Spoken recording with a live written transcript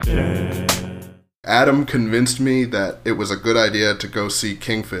Adam convinced me that it was a good idea to go see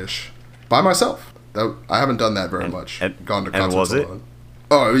Kingfish by myself. I haven't done that very much. Gone to concerts was it? alone.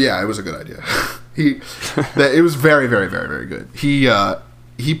 Oh yeah, it was a good idea. It was very, very, very, very good.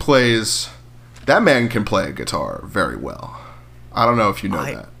 He plays. That man can play a guitar very well. I don't know if you know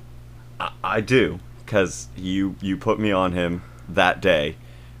that. I do, because you put me on him that day.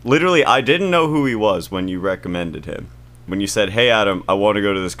 Literally, I didn't know who he was when you recommended him. When you said, "Hey Adam, I want to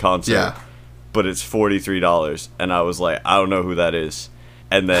go to this concert, but it's $43," and I was like, I don't know who that is.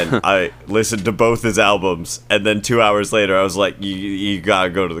 And then I listened to both his albums, and then 2 hours later, I was like, you gotta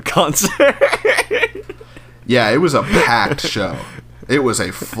go to the concert. Yeah, it was a packed show. It was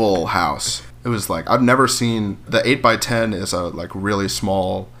a full house. It was like, I've never seen, the 8x10 is a like really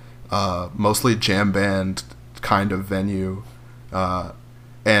small, mostly jam band kind of venue.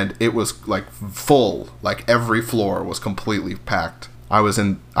 And it was like full, like every floor was completely packed. I was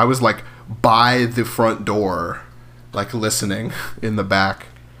like by the front door, like listening in the back.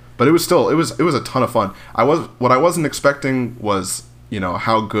 But it was a ton of fun. What I wasn't expecting was,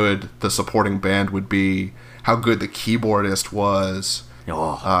 how good the supporting band would be, how good the keyboardist was.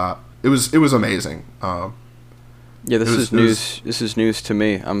 It was amazing. This is news. This is news to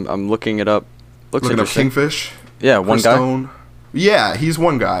me. I'm looking it up. Looking up Kingfish. Yeah, one guy. Stone. Yeah, he's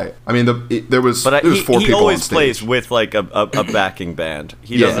one guy. I mean, there was 4 people on stage. He always plays with like a backing band.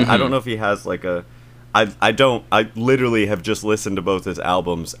 He doesn't. I don't know if he has like a. I literally have just listened to both his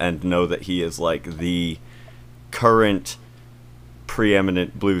albums and know that he is like the current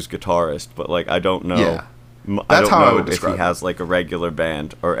preeminent blues guitarist. But like, I don't know. Yeah. I don't know if he has like a regular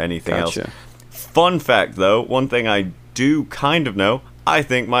band or anything else. Fun fact though, one thing I do kind of know, I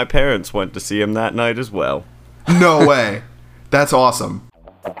think my parents went to see him that night as well. No way. That's awesome.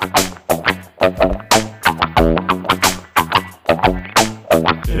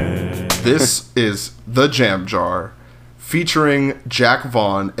 This is The Jam Jar, featuring Jack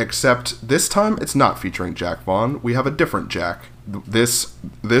Vaughn, except this time it's not featuring Jack Vaughn. We have a different Jack.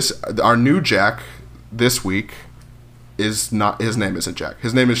 Our new Jack this week is not, his name isn't Jack.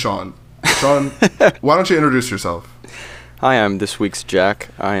 His name is Sean. Sean, why don't you introduce yourself? Hi, I'm this week's Jack.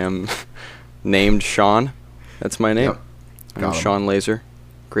 I am named Sean. That's my name. Yep. I'm Sean Lazer.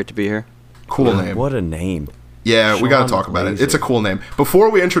 Great to be here. Cool name. What a name. Yeah, Sean we got to talk about Lazer. it. It's a cool name. Before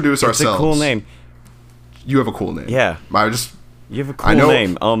we introduce ourselves. It's a cool name. You have a cool name. Yeah. You have a cool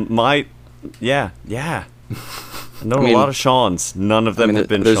name. Yeah. I know a lot of Seans. None of them have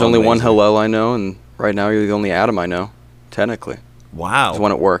been There's Sean only Lazer. one Hillel I know, and right now you're the only Adam I know, technically. Wow. There's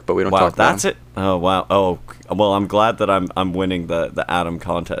one at work, but we don't talk about that's it? Oh, wow. Oh, well, I'm glad that I'm winning the Adam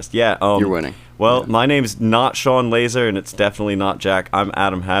contest. Yeah. You're winning. Well, my name's not Sean Lazer, and it's definitely not Jack. I'm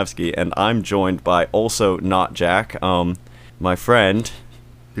Adam Havsky, and I'm joined by also not Jack, my friend.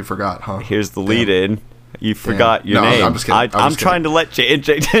 You forgot, huh? Here's the lead-in. You forgot your name. I'm just kidding. I'm trying to let you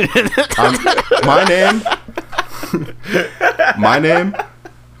inject it. My name?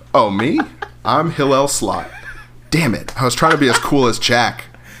 Oh, me? I'm Hillel Slot. Damn it. I was trying to be as cool as Jack.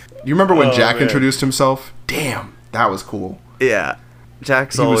 You remember when Jack introduced himself? Damn, that was cool. Yeah.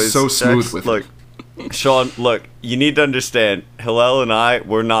 Jack's he always was so smooth with it. Sean, look, you need to understand, Hillel and I,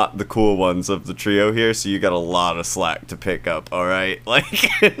 we're not the cool ones of the trio here, so you got a lot of slack to pick up, all right?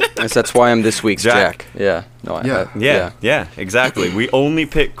 That's why I'm this week's Jack. Yeah. No, Yeah, exactly. We only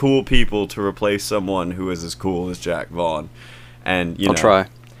pick cool people to replace someone who is as cool as Jack Vaughn. And I'll try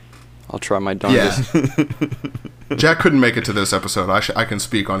my darndest. Yeah. Jack couldn't make it to this episode. I can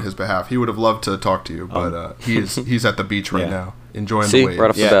speak on his behalf. He would have loved to talk to you, but he's at the beach right now, enjoying the wave. Right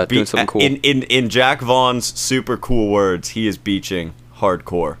off the bat, doing something cool. In Jack Vaughn's super cool words, he is beaching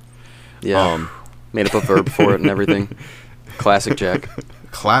hardcore. Yeah, made up a verb for it and everything. Classic Jack.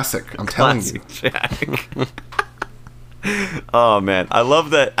 Classic, I'm telling you. Jack. Oh man, I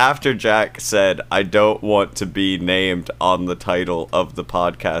love that after Jack said, "I don't want to be named on the title of the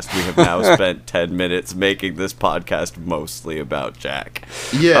podcast," we have now spent 10 minutes making this podcast mostly about Jack.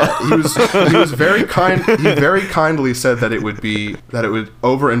 Yeah, he was very kind. He very kindly said that it would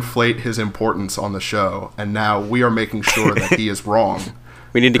overinflate his importance on the show, and now we are making sure that he is wrong.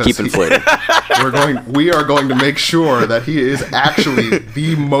 We need to keep inflating. We are going to make sure that he is actually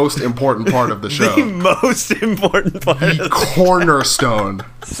the most important part of the show. The most important part. The cornerstone.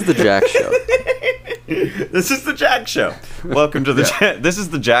 This is the Jack Show. This is the Jack Show. Welcome to the. This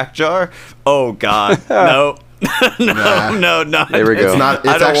is the Jack Jar. Oh God, no. No. There we go. It's not. It's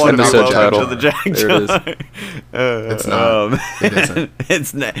I don't actually want to not be the welcome Jack to the Jack Jar. It's not. It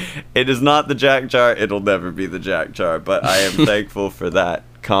isn't. It is not the Jack Jar. It'll never be the Jack Jar. But I am thankful for that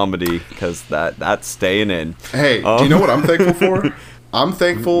comedy because that's staying in. Hey, do you know what I'm thankful for? I'm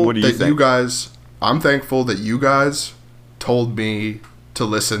thankful What do you that think? you guys. I'm thankful that you guys told me to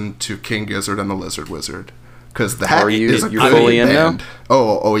listen to King Gizzard and the Lizard Wizard, because that is a you're good fully in band. now?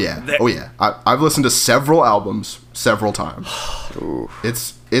 Oh yeah. I've listened to several albums several times.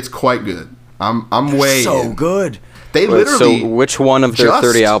 It's quite good. I'm way So in. good. They literally. So which one of their just-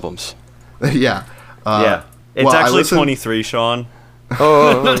 30 albums? Yeah. Yeah. It's well, I actually listened- 23, Sean.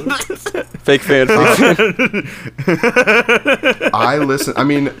 Oh, fake fan. I listen. I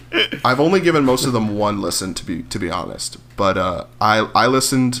mean, I've only given most of them one listen to be honest. But I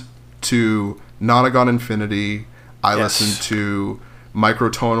listened to Nonagon Infinity. I Yes. listened to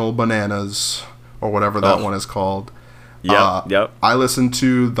Microtonal Bananas or whatever that one is called. Yep. I listened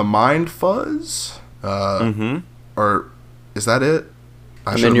to The Mind Fuzz. Or is that it?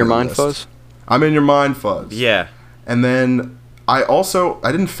 I'm in your mind, Fuzz. I'm in your mind, Fuzz. Yeah. And then I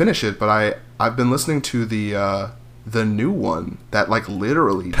didn't finish it, but I've been listening to the new one that like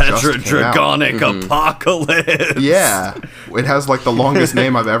literally just came out. Petrodragonic Apocalypse. Yeah, it has like the longest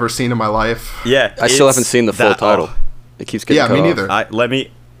name I've ever seen in my life. Yeah. I still haven't seen the full title. It keeps getting Yeah, cut me off. neither.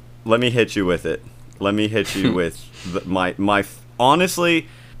 Let me hit you with it. Let me hit you with my honestly,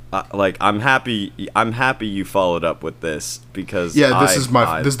 like I'm happy you followed up with this because Yeah, this is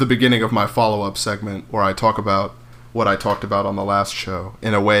the beginning of my follow-up segment where I talk about what I talked about on the last show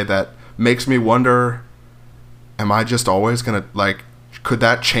in a way that makes me wonder, am I just always gonna, like, could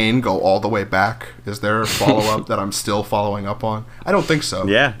that chain go all the way back? Is there a follow-up that I'm still following up on? I don't think so.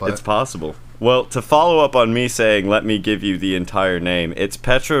 Yeah, but it's possible. Well, to follow up on me saying, let me give you the entire name, it's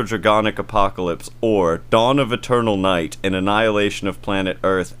Petrodragonic Apocalypse, or Dawn of Eternal Night, an annihilation of planet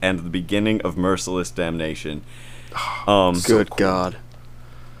Earth, and the beginning of merciless damnation. Good God.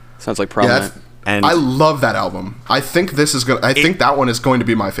 Sounds like prominent. And I love that album. I think think that one is going to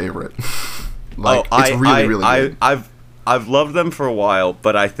be my favorite. It's really good. I've loved them for a while,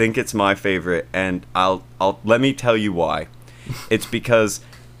 but I think it's my favorite, and I'll let me tell you why. It's because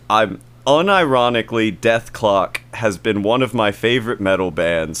unironically, Death Clock has been one of my favorite metal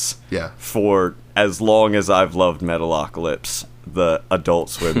bands for as long as I've loved Metalocalypse, the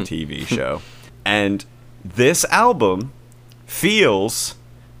Adult Swim TV show. And this album feels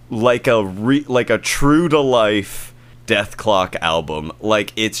like a true to life Death Clock album.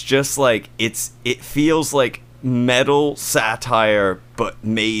 Like it's just like it feels like metal satire but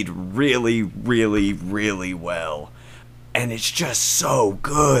made really, really, really well. And it's just so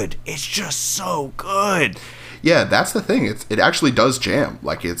good. It's just so good. Yeah, that's the thing. It actually does jam.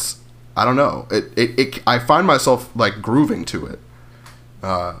 Like it's, I don't know. I find myself like grooving to it.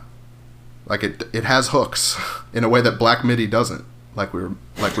 Like it has hooks in a way that Black Midi doesn't. Like we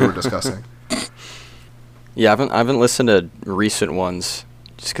were discussing. Yeah, I haven't listened to recent ones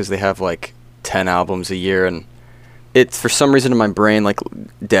just because they have like 10 albums a year, and it's for some reason in my brain like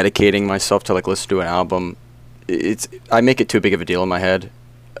dedicating myself to like listen to an album. I make it too big of a deal in my head,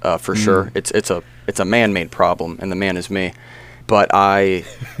 for sure. It's a man-made problem, and the man is me. But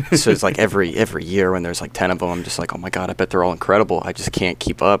so it's like every year when there's like 10 of them, I'm just like, oh my God, I bet they're all incredible. I just can't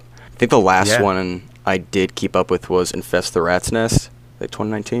keep up. I think the last one I did keep up with was Infest the Rat's Nest, like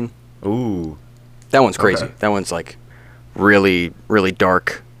 2019. Ooh. That one's crazy. Okay. That one's like really, really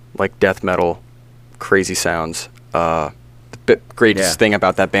dark, like death metal, crazy sounds. The greatest thing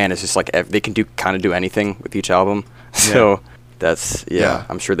about that band is just like they can kind of do anything with each album. So that's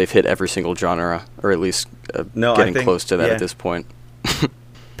I'm sure they've hit every single genre, or at least getting close to that at this point.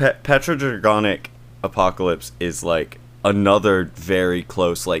 Petrodragonic Apocalypse is like another very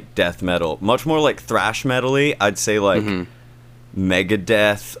close like death metal, much more like thrash metal-y. I'd say like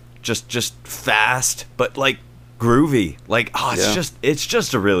Megadeth, just fast but like groovy. Like it's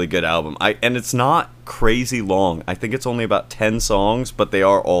just a really good album. And it's not crazy long. I think it's only about 10 songs, but they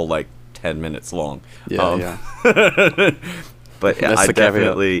are all like 10 minutes long. But I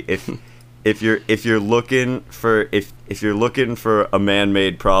definitely if you're looking for a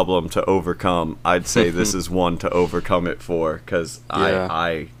man-made problem to overcome, I'd say this is one to overcome it for, because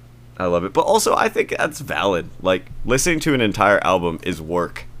I love it. But also I think that's valid. Like listening to an entire album is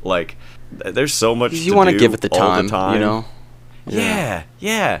work. Like there's so much you want to give it the time, you know.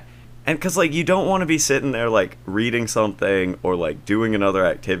 Yeah. And because, like, you don't want to be sitting there, like, reading something or, like, doing another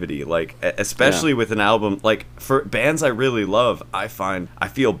activity. Like, especially with an album. Like, for bands I really love, I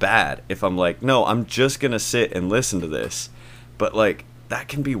feel bad if I'm like, no, I'm just going to sit and listen to this. But, like, that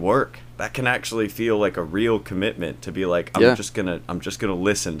can be work. That can actually feel like a real commitment to be like, I'm just gonna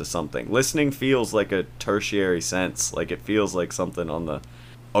listen to something. Listening feels like a tertiary sense. Like, it feels like something on the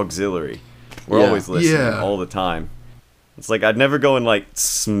auxiliary. We're always listening all the time. It's like I'd never go and like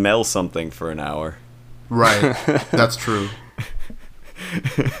smell something for an hour. Right. That's true.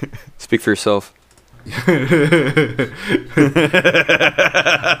 Speak for yourself.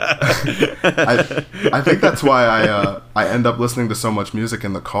 I think that's why I end up listening to so much music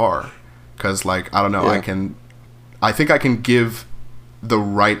in the car, because like I don't know, Yeah. I think I can give the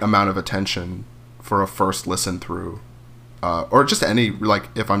right amount of attention for a first listen through, or just any, like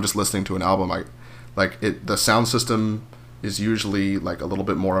if I'm just listening to an album, the sound system is usually like a little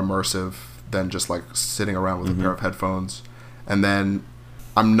bit more immersive than just like sitting around with a pair of headphones, and then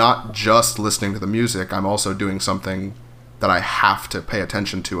I'm not just listening to the music, I'm also doing something that I have to pay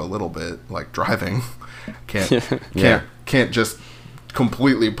attention to a little bit, like driving. Can't just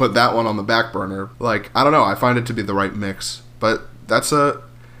completely put that one on the back burner. Like, I don't know, I find it to be the right mix. But that's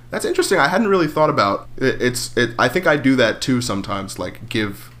interesting. I hadn't really thought about it. I think I do that too sometimes, like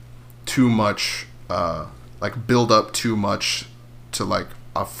give too much, like build up too much to like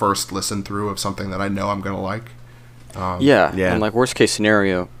a first listen through of something that I know I'm gonna like. Yeah, and like worst case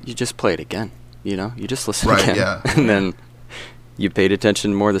scenario, you just play it again. You know, you just listen again, and then you paid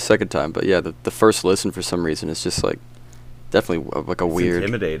attention more the second time. But yeah, the first listen for some reason is just like definitely like a weird,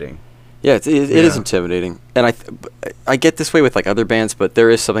 intimidating. Yeah, it is intimidating, and I get this way with like other bands, but there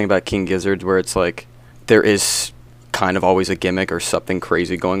is something about King Gizzard where it's like there is kind of always a gimmick or something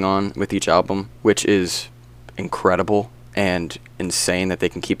crazy going on with each album, which is incredible and insane that they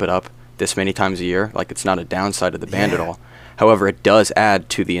can keep it up this many times a year. Like, it's not a downside of the band at all. However, it does add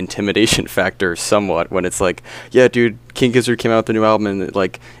to the intimidation factor somewhat when it's like, yeah, dude, King Gizzard came out with a new album and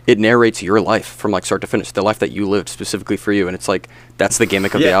it narrates your life from like start to finish, the life that you lived specifically for you, and it's like that's the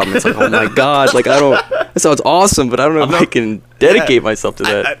gimmick of the album. It's like, oh my god, like that sounds awesome, but I don't know if I can dedicate myself to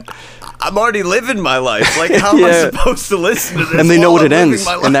that. I'm already living my life. Like, how am I supposed to listen to this? And they know what it ends,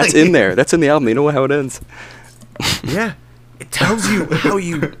 and that's in there. That's in the album. They know how it ends. Yeah. It tells you how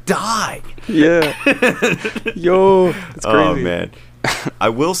you die. Yeah. Yo, it's crazy. Oh man. I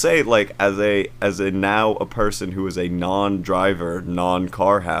will say, like, as a now a person who is a non-driver,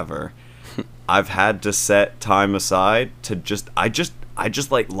 non-car haver, I've had to set time aside to I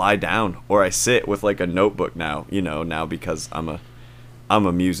just like lie down, or I sit with like a notebook now, now because I'm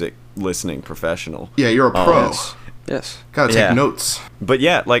a music listening professional. Yeah, you're a pro. Yes. Gotta take notes. But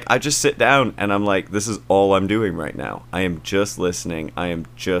yeah, like, I just sit down and I'm like, this is all I'm doing right now. I am just listening. I am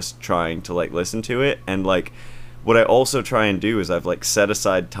just trying to like listen to it. And like, what I also try and do is I've like set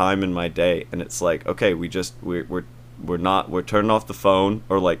aside time in my day, and it's like, okay, we're turning off the phone,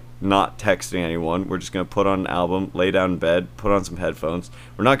 or like not texting anyone. We're just gonna put on an album, lay down in bed, put on some headphones.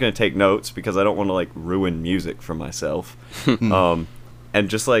 We're not gonna take notes because I don't want to like ruin music for myself. And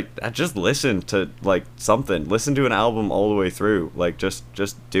just listen to like something. Listen to an album all the way through. Like, just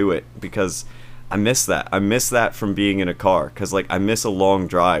do it, because I miss that. I miss that from being in a car, because like I miss a long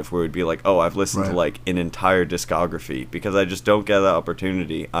drive where it'd be like, oh, I've listened to like an entire discography, because I just don't get that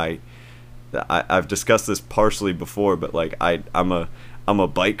opportunity. I've discussed this partially before, but like I'm a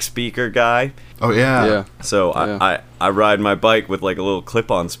bike speaker guy. Oh yeah. So I ride my bike with like a little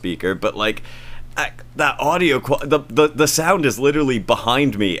clip-on speaker, but like, that audio the sound is literally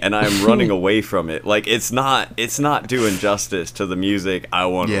behind me, and I'm running away from it. Like, it's not doing justice to the music I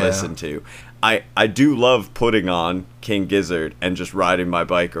want to listen to. I do love putting on King Gizzard and just riding my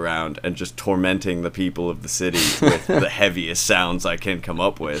bike around and just tormenting the people of the city with the heaviest sounds I can come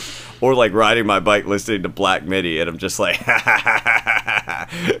up with, or like riding my bike listening to Black Midi, and I'm just like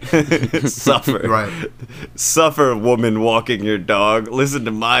suffer, woman walking your dog, listen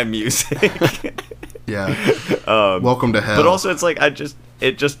to my music. Welcome to hell. But also, it's like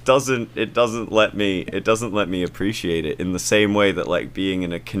it doesn't let me appreciate it in the same way that like being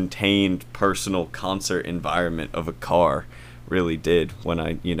in a contained personal concert environment of a car really did when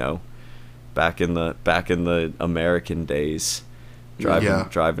I, back in the American days,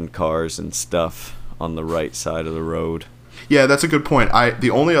 driving cars and stuff on the right side of the road. Yeah, that's a good point. The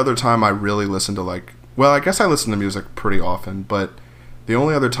only other time I really listen to I guess I listen to music pretty often, but the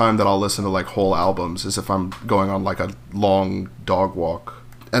only other time that I'll listen to like whole albums is if I'm going on like a long dog walk.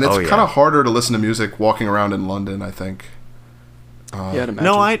 And it's kind of harder to listen to music walking around in London, I think.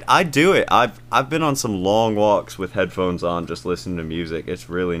 No, I do it. I've been on some long walks with headphones on, just listening to music. It's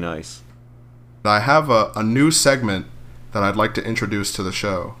really nice. I have a new segment that I'd like to introduce to the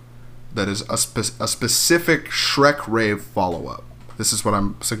show that is a specific Shrek rave follow-up. This is what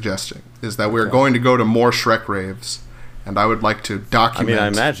I'm suggesting, is that we're going to go to more Shrek raves, and I would like to document... I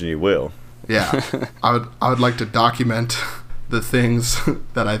imagine you will. Yeah. I would like to document the things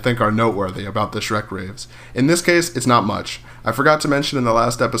that I think are noteworthy about the Shrek raves. In this case, it's not much. I forgot to mention in the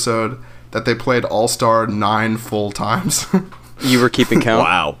last episode that they played All-Star 9 full times. You were keeping count?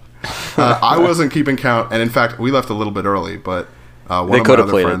 Wow. I wasn't keeping count, and in fact, we left a little bit early, but One They of could my have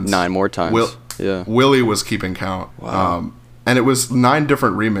other played friends, it 9 more times. Yeah. Willie was keeping count. Wow. And it was 9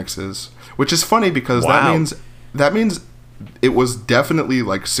 different remixes, which is funny because Wow. that means it was definitely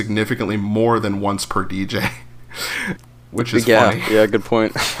like significantly more than once per DJ, which is funny. Yeah, good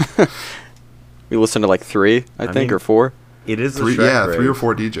point. We listened to like 3, I think, mean, or 4. It is a 3, Shrek yeah, rave. 3 or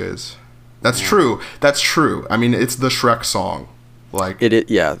 4 DJs. That's true. That's true. I mean, it's the Shrek song. Like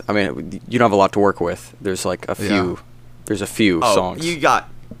Yeah. I mean, you don't have a lot to work with. There's like a few. Yeah. There's a few songs. You got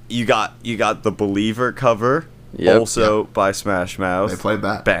the Believer cover, Yep. also by Smash Mouth. They played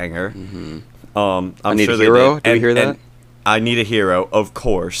that. Banger. I'm I Need sure a they Hero? did. Did we hear that? And I Need a Hero, of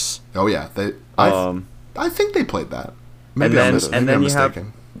course. Oh yeah, I think they played that. Maybe I'm mistaken.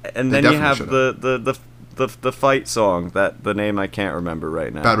 And They then you definitely have the fight song that the name I can't remember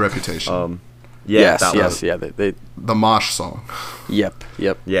right now. Bad Reputation. Yeah, yes. Yeah. They. The Mosh song. Yep.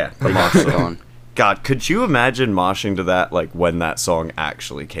 Yeah, The mosh song. God, could you imagine moshing to that like when that song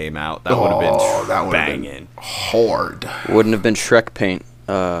actually came out? That would have been that would've been banging. hard. Wouldn't have been Shrek paint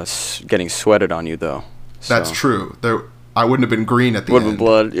getting sweated on you though. That's So. true. I wouldn't have been green at the Would end. have been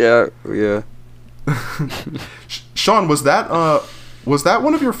blood. Yeah. Sean, was that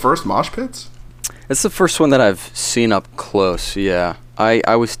one of your first mosh pits? It's the first one that I've seen up close. Yeah.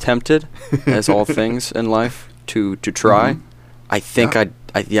 I was tempted, as all things in life, to try. Mm-hmm. I think I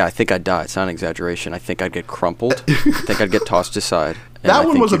think I'd die. It's not an exaggeration. I think I'd get crumpled. I think I'd get tossed aside. And That I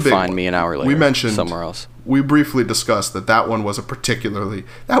one think was a you'd big find one. me an hour later. We mentioned somewhere else. We briefly discussed that one was a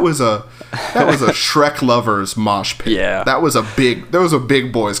Shrek lovers mosh pit. Yeah. That was a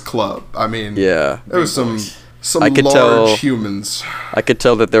big boys club. I mean, Yeah. there was some I could large tell- humans. I could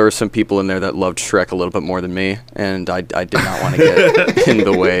tell that there were some people in there that loved Shrek a little bit more than me, and I did not want to get in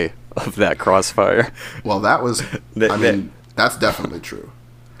the way of that crossfire. Well, that's definitely true.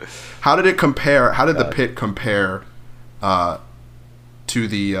 How did it compare? How did the pit compare to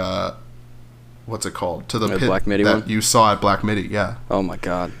the what's it called? To the pit Black Midi that one? you saw at Black Midi? Yeah. Oh my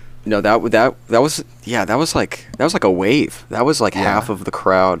god. No, that was like a wave. That was like half of the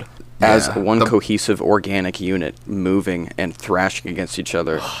crowd as Yeah. one cohesive organic unit moving and thrashing against each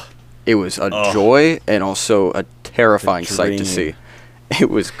other. It was a joy and also a terrifying sight to see. It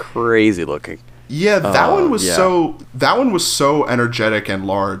was crazy looking. Yeah, that one was yeah. so energetic and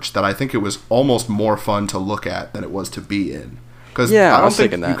large that I think it was almost more fun to look at than it was to be in. Because Yeah, I I was don't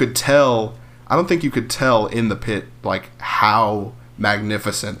think thinking you that. could tell. I don't think you could tell in the pit like how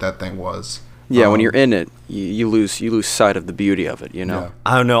magnificent that thing was. Yeah, when you're in it, you lose sight of the beauty of it. You know. Yeah.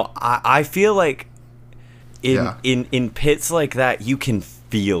 I don't know. I feel like Yeah. in pits like that, you can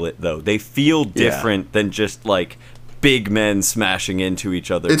feel it though. They feel different than just like big men smashing into each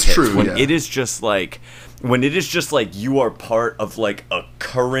other. It's pits. true, When yeah. it is just like you are part of like a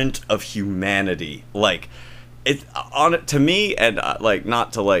current of humanity. Like it on it to me, and like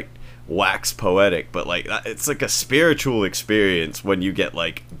not to like wax poetic, but like it's like a spiritual experience when you get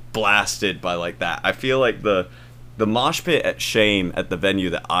like blasted by like that. I feel like the mosh pit at Shame at the venue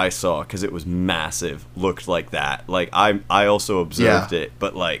that I saw, because it was massive, looked like that. Like I also observed it,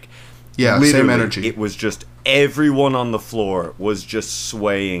 but like Yeah, same literally, energy. It was just everyone on the floor was just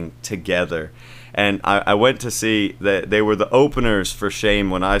swaying together. And I went to see that they were the openers for Shame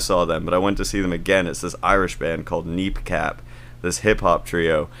when I saw them, but I went to see them again. It's this Irish band called Neep Cap, this hip hop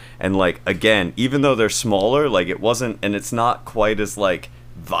trio. And like again, even though they're smaller, like it wasn't, and it's not quite as like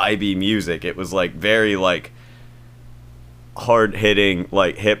vibey music. It was like very like hard hitting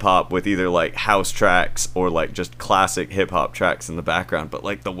like hip hop with either like house tracks or like just classic hip hop tracks in the background. But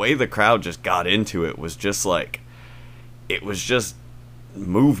like the way the crowd just got into it was just like, it was just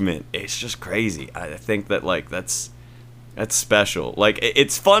movement. It's just crazy. I think that like that's special. Like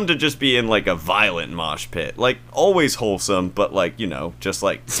it's fun to just be in like a violent mosh pit, like always wholesome, but like, you know, just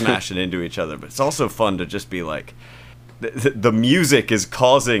like smashing into each other. But it's also fun to just be like the music is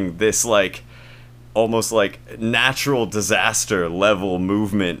causing this like almost like natural disaster level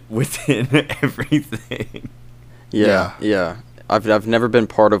movement within everything. Yeah. I've never been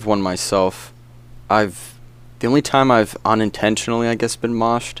part of one myself. The only time I've unintentionally, I guess, been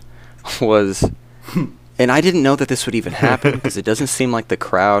moshed was, and I didn't know that this would even happen because it doesn't seem like the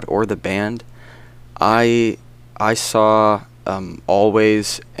crowd or the band. I saw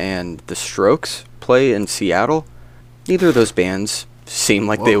Always and The Strokes play in Seattle. Neither of those bands seem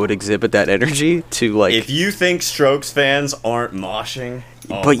like they would exhibit that energy to like. If you think Strokes fans aren't moshing,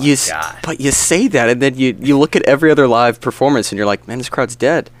 oh but my God. but you say that, and then you look at every other live performance, and you're like, man, this crowd's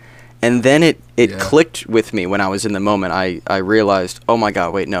dead. And then it clicked with me when I was in the moment. I realized, oh my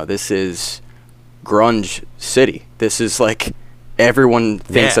God, wait, no, this is grunge city. This is like everyone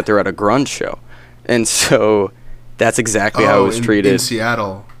thinks that they're at a grunge show. And so That's exactly how it was treated in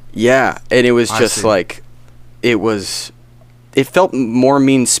Seattle. Yeah, and it was just like, it felt more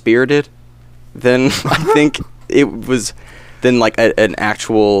mean-spirited than I think it was, than like an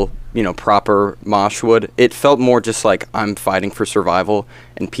actual, proper mosh would. It felt more just like I'm fighting for survival,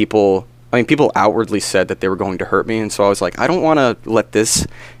 and people outwardly said that they were going to hurt me, and so I was like, I don't want to let this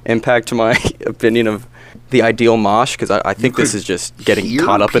impact my opinion of the ideal mosh, because I think this is just getting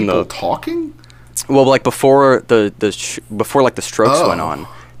caught up in the talking. Well, like before before like the strokes went on,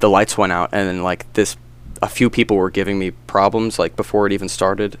 the lights went out, and then like a few people were giving me problems like before it even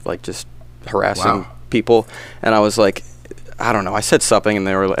started, like just harassing people, and I was like, I don't know. I said something, and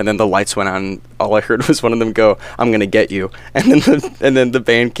then the lights went out, and all I heard was one of them go, "I'm gonna get you," and then the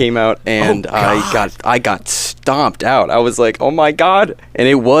band came out, and I got stomped out. I was like, oh my god, and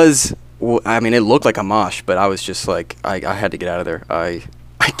it was. I mean, it looked like a mosh, but I was just like, I had to get out of there.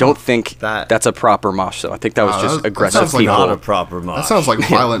 I don't think that's a proper mosh, though. I think that was just aggressive people. Not a proper mosh. That sounds like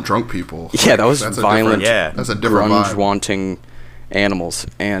violent drunk people. Yeah, that was violent, that's a different grunge-wanting animals.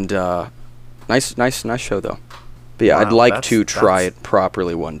 And nice show, though. But yeah, I'd like to try it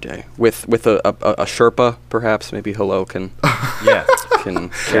properly one day with a Sherpa, perhaps. Maybe Hello can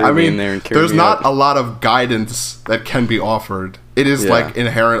carry me in there and carry me there's not out. A lot of guidance that can be offered. It is like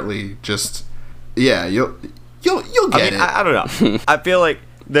inherently just you'll get it. I don't know. I feel like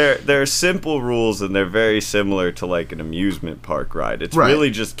they're simple rules, and they're very similar to like an amusement park ride. It's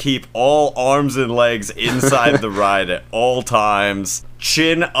really just keep all arms and legs inside the ride at all times.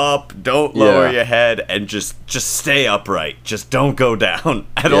 Chin up, don't lower your head, and just stay upright. Just don't go down.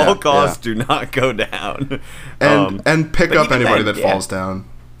 At all costs, do not go down. And pick up anybody that falls down.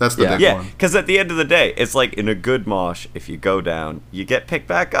 That's the big one. Yeah, because at the end of the day, it's like in a good mosh, if you go down, you get picked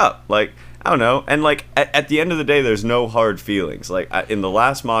back up. Like, I don't know. And like at the end of the day, there's no hard feelings. Like in the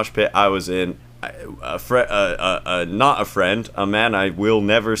last mosh pit I was in, not a friend, a man I will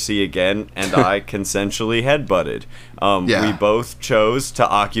never see again, and I consensually headbutted. We both chose to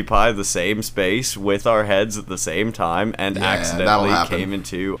occupy the same space with our heads at the same time, and accidentally came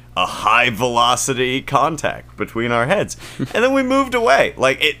into a high velocity contact between our heads. And then we moved away.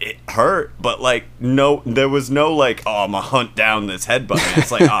 Like, it hurt, but like, no, there was no like, oh, I'm gonna hunt down this headbutt.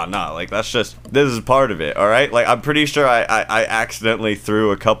 It's like, oh no, like that's just, this is part of it, alright? Like, I'm pretty sure I accidentally threw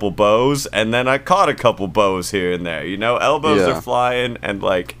a couple bows, and then I caught a couple bows here and there, elbows are flying, and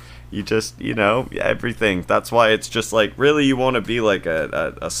like, you just, everything. That's why it's just like, really, you want to be like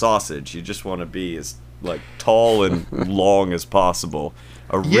a sausage. You just want to be as like tall and long as possible.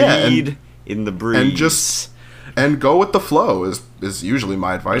 A reed in the breeze. And go with the flow is usually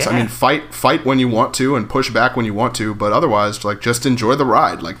my advice. I mean, fight when you want to and push back when you want to, but otherwise, like, just enjoy the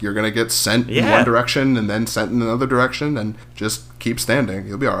ride. Like, you're gonna get sent in one direction and then sent in another direction, and just keep standing.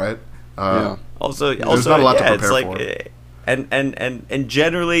 You'll be all right. Also, there's not a lot to prepare it's like, for. And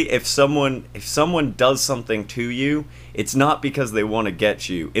generally, if someone does something to you, it's not because they want to get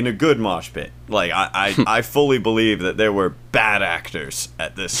you in a good mosh pit. Like, I fully believe that there were bad actors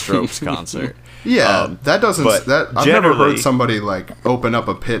at this Strokes concert. That doesn't. I've never heard somebody like open up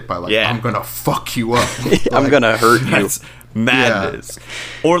a pit by like, I'm gonna fuck you up. I'm gonna hurt you. Madness.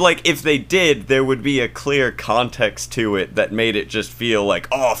 Or like, if they did, there would be a clear context to it that made it just feel like,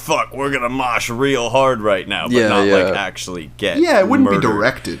 oh fuck, we're gonna mosh real hard right now, but not like actually get it wouldn't murdered. be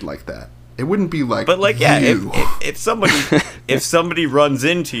directed like that. It wouldn't be like, but like, if somebody runs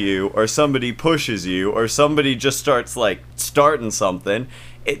into you, or somebody pushes you, or somebody just starts like starting something,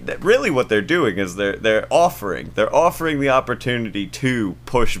 really what they're doing is they're offering the opportunity to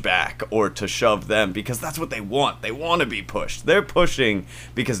push back or to shove them, because that's what they want. They want to be pushed. They're pushing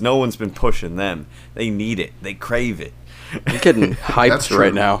because no one's been pushing them. They need it. They crave it. I'm getting hyped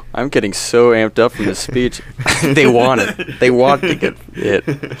right now. I'm getting so amped up from this speech. They want it. They want to get hit.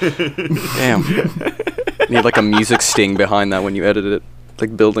 Damn. Need like a music sting behind that when you edit it,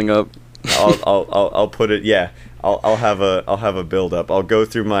 like building up. I'll put it. Yeah. I'll have a build up. I'll go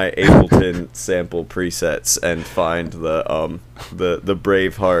through my Ableton sample presets and find the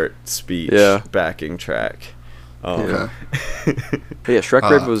Braveheart speech backing track. But yeah, Shrek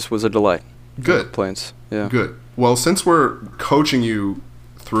Rave was a delight. Good. Plans. Yeah. Good. Well, since we're coaching you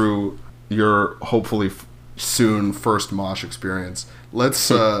through your hopefully soon first mosh experience, let's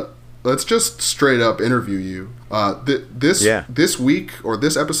just straight up interview you. This week, or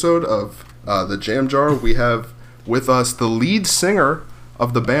this episode of the Jam Jar, we have with us the lead singer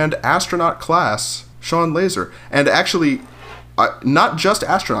of the band Astronaut Class, Sean Lazer. And actually, not just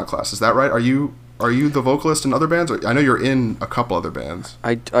Astronaut Class, is that right? Are you the vocalist in other bands? I know you're in a couple other bands.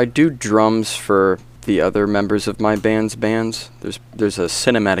 I do drums for the other members of my band's bands. There's a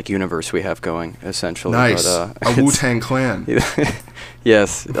cinematic universe we have going, essentially. Nice. But, a Wu-Tang Clan.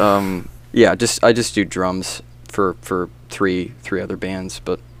 Yes. Yeah. I just do drums for three other bands,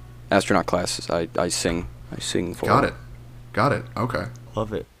 but Astronaut Class, I sing for. Got it. Okay.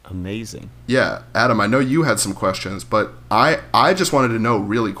 Love it. Amazing. Yeah, Adam, I know you had some questions, but I just wanted to know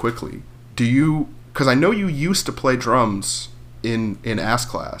really quickly. Because I know you used to play drums in Ass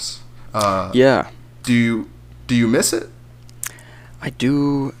Class. Yeah. Do you miss it? I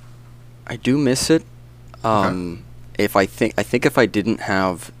do miss it. Okay. I think if I didn't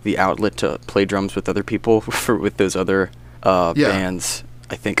have the outlet to play drums with other people with those other bands,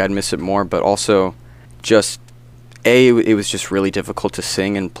 I think I'd miss it more. But also, just it was just really difficult to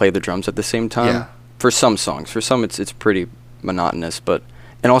sing and play the drums at the same time. Yeah. For some songs, for some it's pretty monotonous,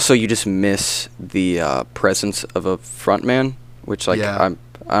 and also you just miss the presence of a frontman, which I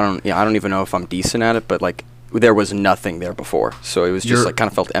don't even know if I'm decent at it, but like there was nothing there before, so it was just kind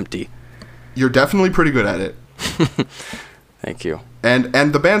of felt empty. You're definitely pretty good at it. Thank you.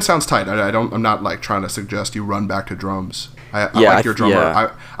 And the band sounds tight. I'm not like trying to suggest you run back to drums. I like your drummer.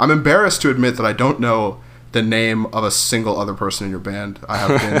 Yeah. I'm embarrassed to admit that I don't know the name of a single other person in your band. I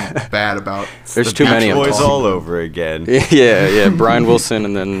have been bad about. There's too many Beach of them. Boys all over again. Yeah. Brian Wilson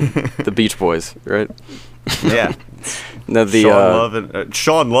and then the Beach Boys, right? Yeah. No,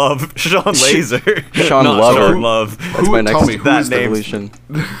 Sean Lazer. Sean Not Lover. Sean Love. That's my next Tell me, who that is the name's- evolution?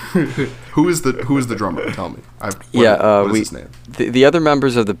 Who is the drummer? Tell me. What is his name? The other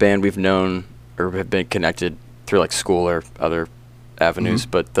members of the band we've known or have been connected through like school or other avenues,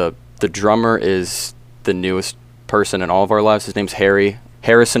 but the drummer is the newest person in all of our lives. His name's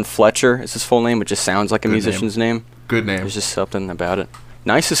Harrison Fletcher is his full name. It just sounds like a musician's name. Good name. There's just something about it.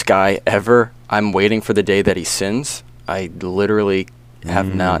 Nicest guy ever. I'm waiting for the day that he sins. I literally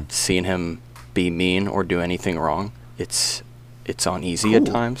have not seen him be mean or do anything wrong. It's on easy at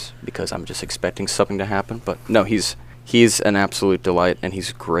times because I'm just expecting something to happen. But no, he's an absolute delight, and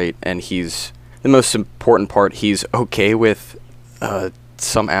he's great. And he's the most important part. He's okay with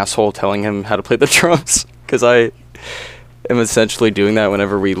some asshole telling him how to play the drums, because I am essentially doing that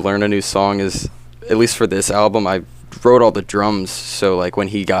whenever we learn a new song. Is at least for this album, I wrote all the drums, so like when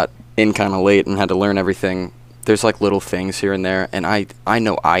he got in kind of late and had to learn everything, there's like little things here and there, and I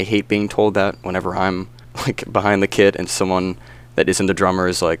know I hate being told that whenever I'm like behind the kit and someone that isn't the drummer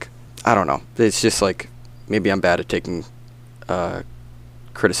is like, I don't know, it's just like maybe I'm bad at taking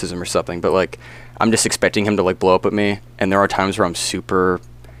criticism or something, but like I'm just expecting him to like blow up at me, and there are times where I'm super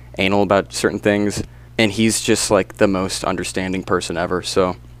anal about certain things, and he's just like the most understanding person ever,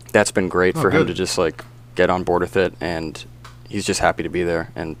 so that's been great for him to just like get on board with it, and he's just happy to be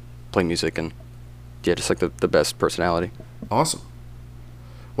there and play music, and yeah, just like the best personality. Awesome.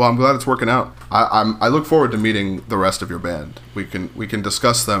 Well, I'm glad it's working out. I look forward to meeting the rest of your band. We can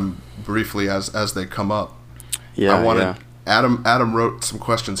discuss them briefly as they come up. Yeah. Adam wrote some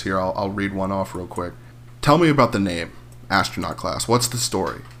questions here. I'll read one off real quick. Tell me about the name Astronaut Class. What's the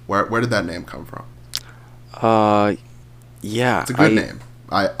story? Where did that name come from? Yeah. It's a good name.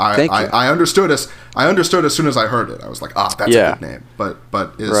 Thank you. I understood as soon as I heard it. I was like, that's a good name. But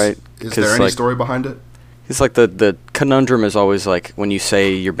is there any story behind it? It's like the conundrum is always like when you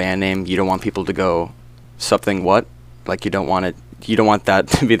say your band name, you don't want people to go something what? Like you don't want that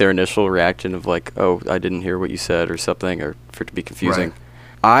to be their initial reaction of like, oh, I didn't hear what you said or something, or for it to be confusing. Right.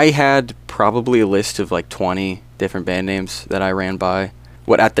 I had probably a list of like 20 different band names that I ran by.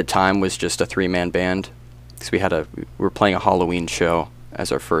 What at the time was just a 3-man band, because we were playing a Halloween show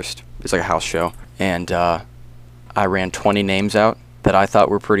as our first. It's like a house show, and I ran 20 names out that I thought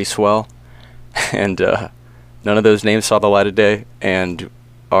were pretty swell, and none of those names saw the light of day. And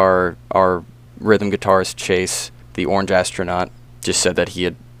our rhythm guitarist Chase, the Orange Astronaut, just said that he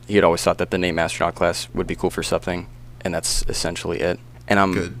had always thought that the name Astronaut Class would be cool for something, and that's essentially it.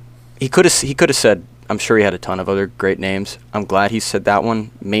 And Good. He could have said, I'm sure he had a ton of other great names. I'm glad he said that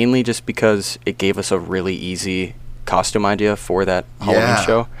one, mainly just because it gave us a really easy costume idea for that Halloween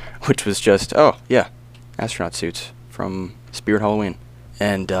show, which was just, astronaut suits from Spirit Halloween.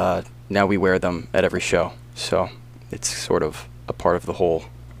 And now we wear them at every show, so it's sort of a part of the whole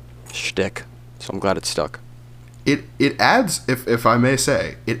shtick, so I'm glad it stuck. It adds, if I may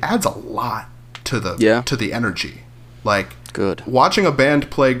say, it adds a lot to the energy. Like, good. Watching a band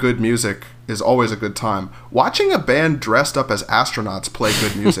play good music is always a good time. Watching a band dressed up as astronauts play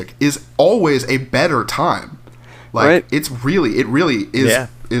good music is always a better time. Like, right? it really is. Yeah.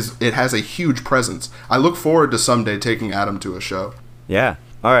 It has a huge presence. I look forward to someday taking Adam to a show. Yeah.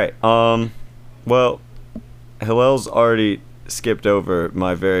 All right. Well, Hillel's already skipped over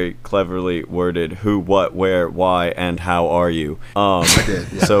my very cleverly worded who, what, where, why, and how are you. I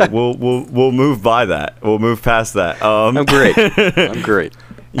did. Yeah. So we'll move by that. We'll move past that. I'm great. I'm great.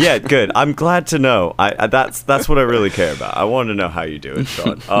 Yeah, good. I'm glad to know. That's what I really care about. I want to know how you do it,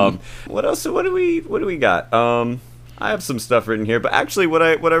 Sean. What else? What do we got? I have some stuff written here, but actually, what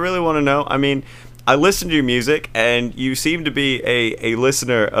I really want to know. I mean, I listen to your music, and you seem to be a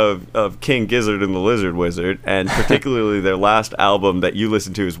listener of King Gizzard and the Lizard Wizard, and particularly their last album that you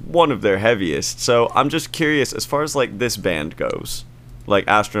listen to is one of their heaviest. So I'm just curious, as far as like this band goes, like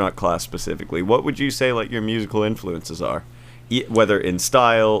Astronaut Class specifically, what would you say like your musical influences are? Whether in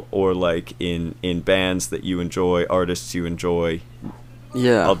style or like in bands that you enjoy, artists you enjoy,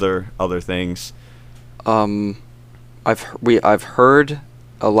 other things. I've heard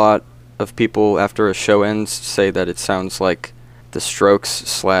a lot of people after a show ends say that it sounds like the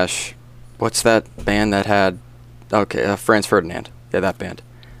Strokes / what's that band that had Franz Ferdinand. Yeah, that band.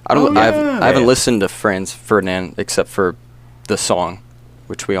 I haven't listened to Franz Ferdinand except for the song,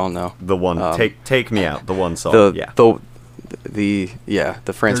 which we all know. The one Take Me Out, the one song. The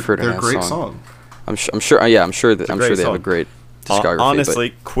Franz Ferdinand they're great song. I'm sure they have a great discography.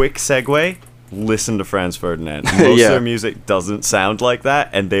 Honestly, quick segue. Listen to Franz Ferdinand. Most of their music doesn't sound like that,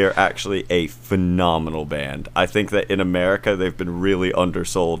 and they are actually a phenomenal band. I think that in America they've been really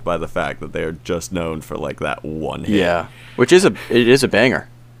undersold by the fact that they are just known for like that one hit. Yeah, which is a banger.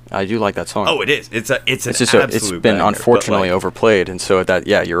 I do like that song. Oh, it is. It's been banger, unfortunately overplayed, and so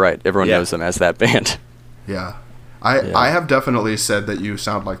you're right. Everyone knows them as that band. Yeah. I have definitely said that you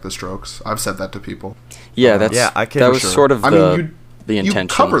sound like the Strokes. I've said that to people. Yeah, that was sort of the intention. You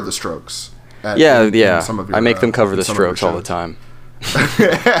cover the Strokes. Some of your, I make them cover the Strokes all the time.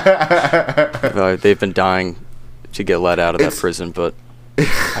 They've been dying to get let out of that prison, but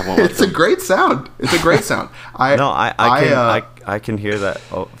I won't let them. It's a great sound. I can hear that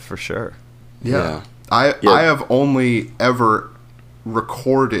for sure. Yeah. I have only ever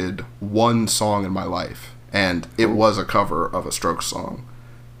recorded one song in my life, and it was a cover of a Strokes song.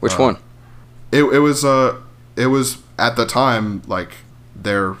 Which one? It was at the time like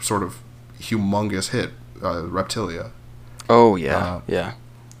their sort of humongous hit, Reptilia. Oh yeah,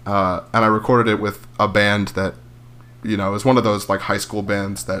 and I recorded it with a band that, it was one of those like high school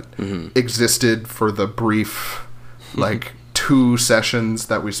bands that existed for the brief like 2 sessions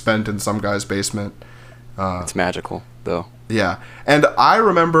that we spent in some guy's basement. It's magical though. Yeah, and I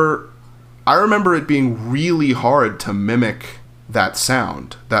remember it being really hard to mimic that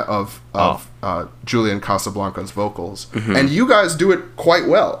sound of Julian Casablanca's vocals, and you guys do it quite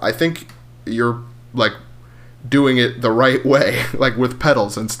well. I think you're like doing it the right way, like with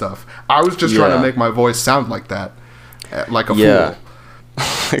pedals and stuff. I was just trying to make my voice sound like that, like a fool.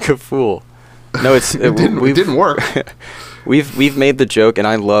 Like a fool. No, it didn't work. We've made the joke, and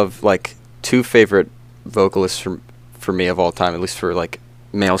I love like 2 favorite vocalists for me of all time, at least for like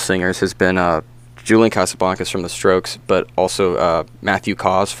male singers, has been Julian Casablancas from the Strokes, but also Matthew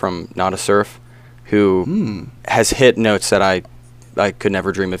Cause from Not a Surf, who has hit notes that I could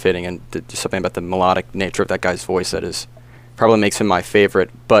never dream of hitting, and there's something about the melodic nature of that guy's voice that is probably makes him my favorite.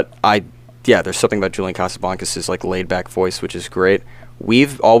 But there's something about Julian Casablancas' like laid back voice which is great.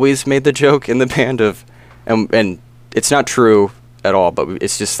 We've always made the joke in the band of, and it's not true at all, but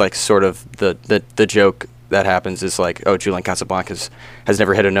it's just like sort of the joke that happens is like, oh, Julian Casablancas has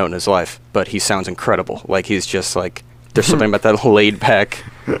never hit a note in his life, but he sounds incredible. Like he's just like, there's something about that laid back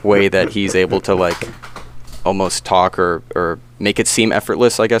way that he's able to like almost talk or make it seem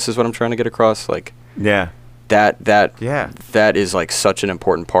effortless, I guess is what I'm trying to get across. Like that is like such an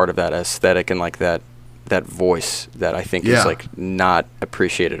important part of that aesthetic and like that voice that I think is like not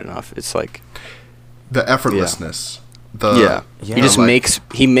appreciated enough. It's like the effortlessness. He just makes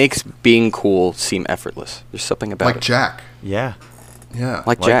being cool seem effortless. There's something about like Jack. Yeah.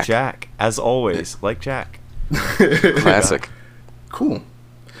 Like Jack. As always, like Jack. Classic. Cool.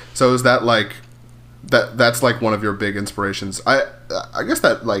 So is that like that's like one of your big inspirations? I guess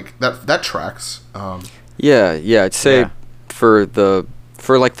that like that tracks. I'd say for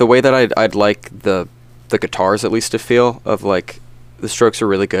like the way that I'd like the guitars at least to feel of like the Strokes are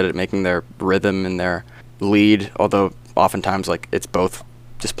really good at making their rhythm and their lead, although oftentimes like it's both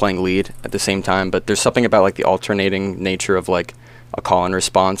just playing lead at the same time, but there's something about like the alternating nature of like a call and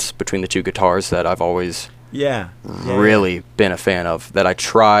response between the 2 guitars that I've always really been a fan of, that I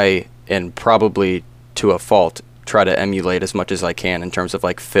try, and probably to a fault, try to emulate as much as I can in terms of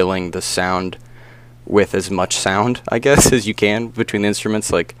like filling the sound with as much sound, I guess, as you can between the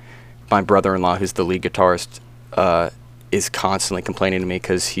instruments. Like my brother-in-law, who's the lead guitarist, is constantly complaining to me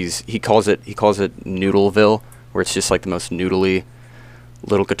because he calls it Noodleville, where it's just like the most noodly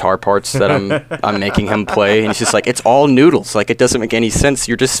little guitar parts that I'm making him play, and he's just like, it's all noodles, like it doesn't make any sense.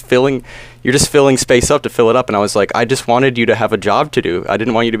 You're just filling space up to fill it up. And I was like, I just wanted you to have a job to do. I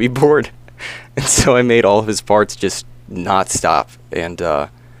didn't want you to be bored. And so I made all of his parts just not stop, and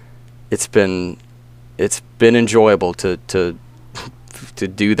it's been enjoyable to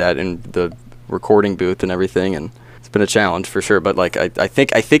do that in the recording booth and everything, and it's been a challenge for sure. But like I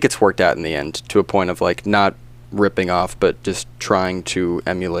think it's worked out in the end, to a point of like not ripping off, but just trying to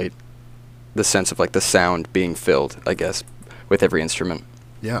emulate the sense of like the sound being filled, I guess, with every instrument.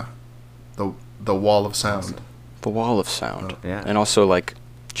 Yeah, the wall of sound. The wall of sound. Oh, yeah. And also like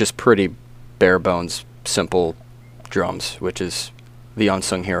just pretty bare bones, simple drums, which is the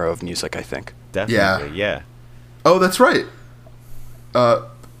unsung hero of music, I think. Definitely, yeah. Oh, that's right.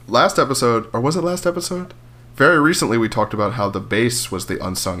 Last episode, or was it last episode? Very recently we talked about how the bass was the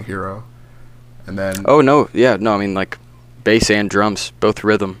unsung hero. And then... Oh, no. Yeah, no, I mean, like, bass and drums, both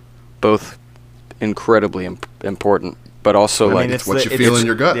rhythm, both incredibly important, but also, I mean, it's what you feel in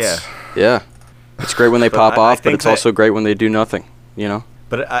your guts. Yeah. Yeah. It's great when they pop off, but it's also great when they do nothing, you know?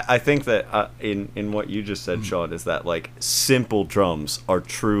 But I think that in what you just said, Sean, is that, like, simple drums are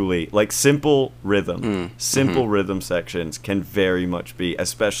truly, like, simple rhythm sections can very much be,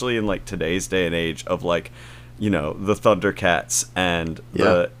 especially in, like, today's day and age of, like, you know, the Thundercats and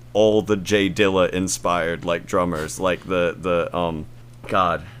all the Jay Dilla inspired, like, drummers, like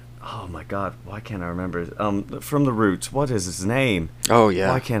God, oh my God, why can't I remember? From the Roots, what is his name? Oh yeah,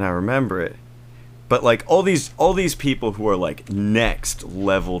 why can't I remember it? But like all these people who are like next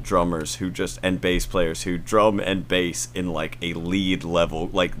level drummers who just, and bass players who drum and bass in like a lead level,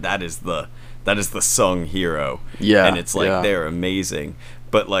 like that is the sung hero. Yeah, and it's like they're amazing.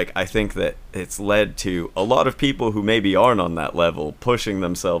 But like I think that it's led to a lot of people who maybe aren't on that level pushing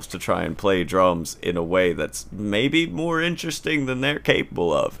themselves to try and play drums in a way that's maybe more interesting than they're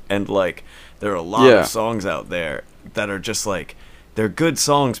capable of. And like there are a lot of songs out there that are just like, they're good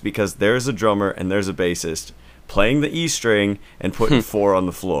songs because there's a drummer and there's a bassist playing the E string and putting 4 on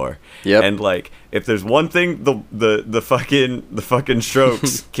the floor. Yep. And like if there's one thing the fucking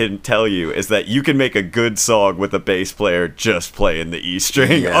Strokes can tell you, is that you can make a good song with a bass player just playing the E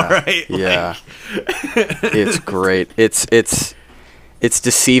string. Yeah. All right. Yeah. It's great. It's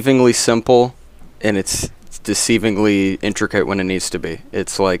deceivingly simple, and it's deceivingly intricate when it needs to be.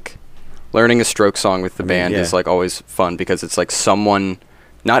 It's like learning a Stroke song with the band is like always fun, because it's like someone,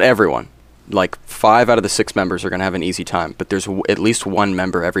 not everyone, like 5 out of the 6 members are going to have an easy time, but there's at least one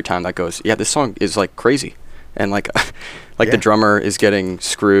member every time that goes, yeah, this song is like crazy. And like the drummer is getting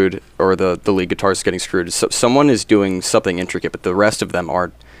screwed, or the lead guitarist is getting screwed. So someone is doing something intricate, but the rest of them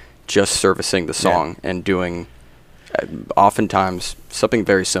are just servicing the song and doing oftentimes something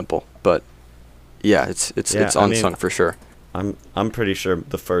very simple. But yeah, it's unsung for sure. I'm pretty sure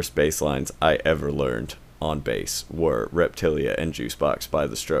the first bass lines I ever learned on bass were Reptilia and Juicebox by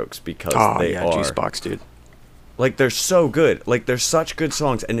the Strokes, because they are Juicebox, dude. Like they're so good. Like they're such good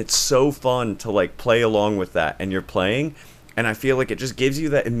songs, and it's so fun to like play along with that, and you're playing, and I feel like it just gives you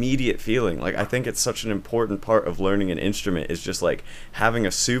that immediate feeling. Like I think it's such an important part of learning an instrument, is just like having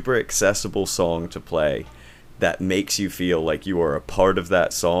a super accessible song to play that makes you feel like you are a part of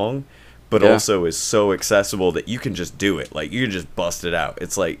that song, but also is so accessible that you can just do it. Like you can just bust it out.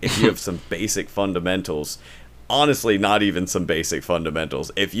 It's like if you have some basic fundamentals, honestly, not even some basic fundamentals,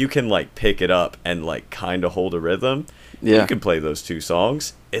 if you can like pick it up and like kind of hold a rhythm, you can play those 2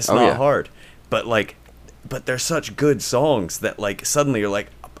 songs. It's not hard. But they're such good songs that like suddenly you're like,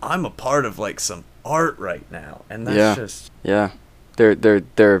 I'm a part of like some art right now. And that's just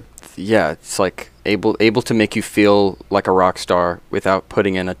they're it's like able to make you feel like a rock star without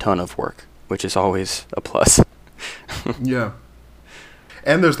putting in a ton of work, which is always a plus. Yeah.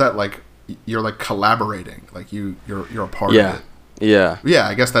 And there's that like, you're like collaborating, like you're a part of it. Yeah,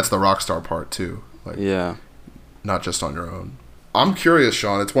 I guess that's the rock star part too, like not just on your own. I'm curious,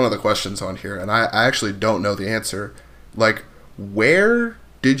 Sean, it's one of the questions on here, and I actually don't know the answer. Like, where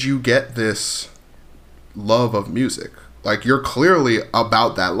did you get this love of music? Like, you're clearly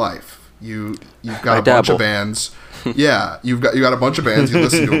about that life. You've got a bunch of bands. Yeah, you got a bunch of bands. You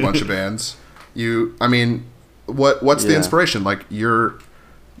listen to a bunch of bands. I mean, what's the inspiration? Like,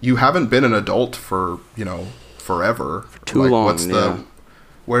 you haven't been an adult for, forever. For too long.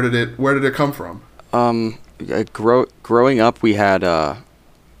 Where did it come from? Growing up, we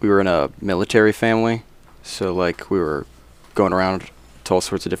were in a military family, so like we were going around to all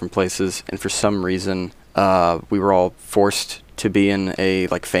sorts of different places, and for some reason, we were all forced to be in a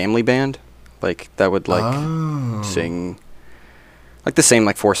like family band, like that would like sing like the same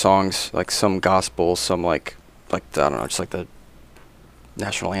like 4 songs, like some gospel, some like like I don't know, just like the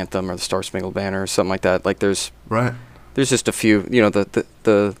national anthem or the Star Spangled Banner or something like that. Like there's just a few, you know,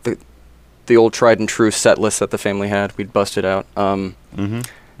 the old tried and true set list that the family had. We'd bust it out.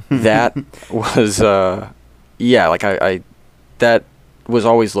 That was like I that was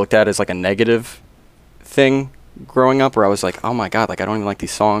always looked at as like a negative thing growing up, where I was like, oh my god, like I don't even like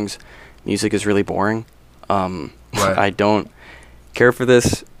these songs. Music is really boring. I don't care for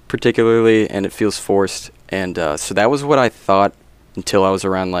this particularly, and it feels forced. And so that was what I thought until I was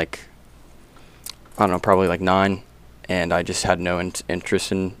around like, I don't know, probably like 9, and I just had no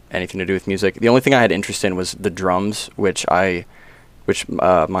interest in anything to do with music. The only thing I had interest in was the drums, which my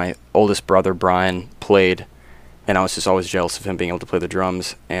oldest brother Brian played, and I was just always jealous of him being able to play the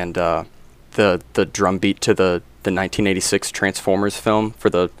drums. And the drum beat to the 1986 Transformers film for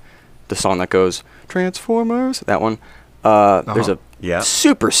the song that goes Transformers, that one. There's a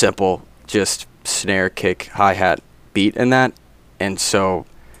super simple just snare, kick, hi-hat beat in that, and so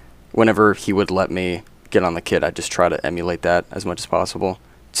whenever he would let me get on the kit, I'd just try to emulate that as much as possible.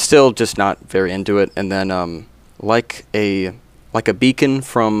 Still just not very into it. And then like a beacon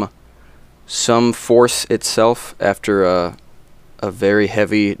from some force itself, after a very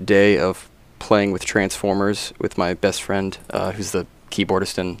heavy day of playing with Transformers with my best friend, who's the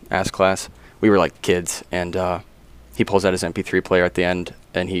keyboardist in Ass Class. We were like kids, and he pulls out his MP3 player at the end,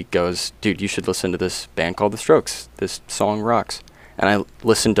 and he goes, dude, you should listen to this band called The Strokes. This song rocks. And I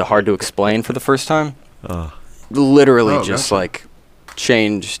listened to Hard to Explain for the first time. Literally just like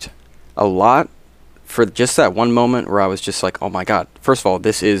changed a lot for just that one moment where I was just like, oh my god, first of all,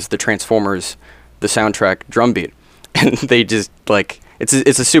 this is the Transformers, the soundtrack drum beat. And they just like, it's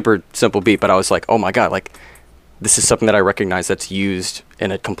a super simple beat, but I was like, oh my god, like this is something that I recognize that's used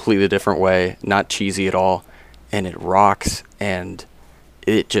in a completely different way, not cheesy at all, and it rocks. And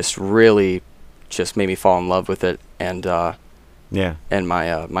it just really just made me fall in love with it. And and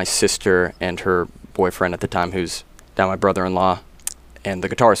my sister and her boyfriend at the time, who's now my brother-in-law and the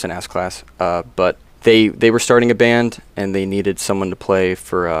guitarist in Ass Class, but they were starting a band, and they needed someone to play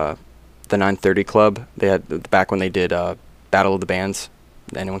for the 930 Club. They had, back when they did Battle of the Bands,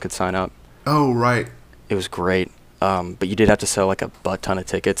 anyone could sign up. Oh, right. It was great, but you did have to sell like a butt ton of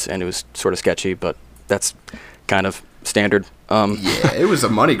tickets, and it was sort of sketchy, but that's kind of standard. Yeah, it was a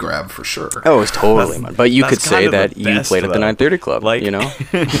money grab for sure. Oh, it was totally money. But you could say that you played at the 930 Club, like, you know?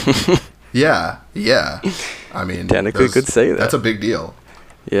 Yeah. I mean, technically could say that. That's a big deal.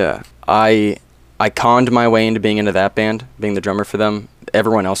 Yeah. I conned my way into being into that band, being the drummer for them.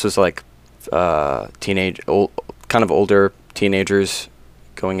 Everyone else was like kind of older teenagers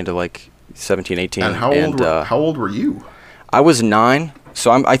going into like 17, 18. And how old were you? I was 9.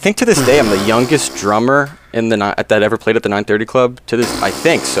 So I think to this day I'm the youngest drummer that ever played at the 930 Club. I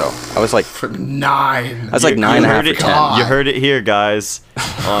think so. I was like 9. I was like 9.5 or 10. You heard it here, guys.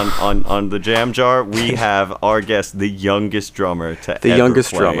 On the Jam Jar, we have our guest, the youngest drummer to ever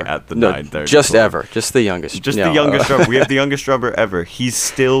play at the 930 just Club. Ever, just the youngest. Just the youngest drummer. We have the youngest drummer ever. He's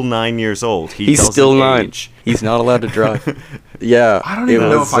still 9 years old. He's still 9. He's not allowed to drive. Yeah. I don't even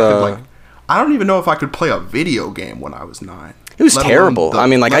know if I could I don't even know if I could play a video game when I was 9. It was terrible. I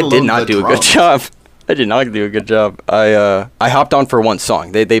mean, like, I did not do a good job. I did not do a good job. I hopped on for one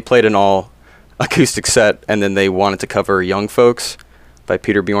song. They played an all acoustic set, and then they wanted to cover Young Folks by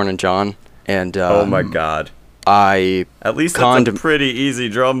Peter, Bjorn, and John. And oh my god. At least that's a pretty easy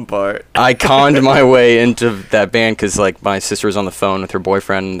drum part. I conned my way into that band because, like, my sister was on the phone with her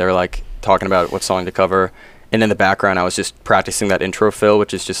boyfriend, and they're like talking about what song to cover. And in the background, I was just practicing that intro fill,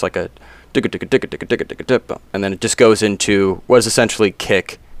 which is just like a and then it just goes into what is essentially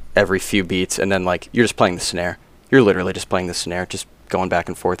kick every few beats, and then like you're just playing the snare. You're literally just playing the snare, just going back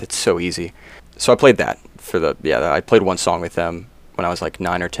and forth. It's so easy. So I played that I played one song with them when I was like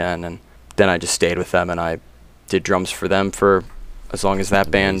 9 or 10, and then I just stayed with them, and I did drums for them for as long as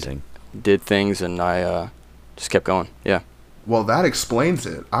that band did things, and I just kept going. Yeah. Well, that explains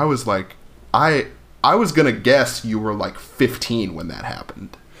it. I was like, I was gonna guess you were like 15 when that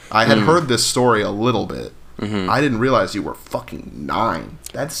happened. I had heard this story a little bit. Mm-hmm. I didn't realize you were fucking 9.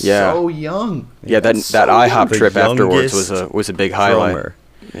 That's so young. Yeah, that IHOP trip afterwards was a big highlight. Drummer.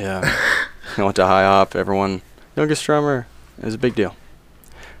 Yeah. I went to IHOP. Everyone, youngest drummer. It was a big deal.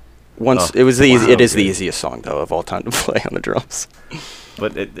 It is the easiest song though of all time to play on the drums.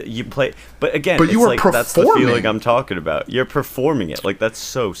 But you play. But again, but you were like, that's the feeling I'm talking about. You're performing it. Like, that's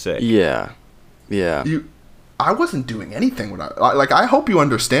so sick. Yeah. I wasn't doing anything when I hope you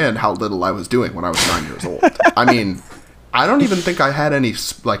understand how little I was doing when I was 9 years old. I mean, I don't even think I had any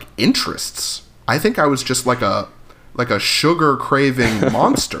like interests. I think I was just like a sugar craving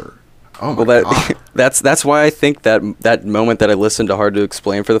monster. Oh my God. that's why I think that moment that I listened to Hard to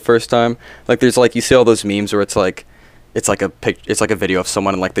Explain for the first time, like there's like you see all those memes where it's like a video of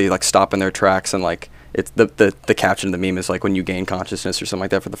someone and like they like stop in their tracks and like it's the caption of the meme is like when you gain consciousness or something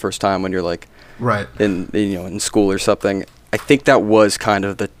like that for the first time when you're like right in school or something. I think that was kind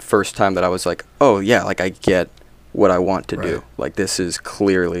of the first time that I was like, oh yeah, like I get what I want to do. Like this is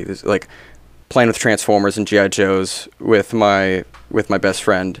clearly like playing with Transformers and G.I. Joes with my best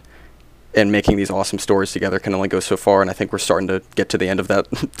friend and making these awesome stories together can only go so far, and I think we're starting to get to the end of that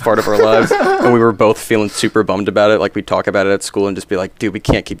part of our lives. And we were both feeling super bummed about it. Like we'd talk about it at school and just be like, dude, we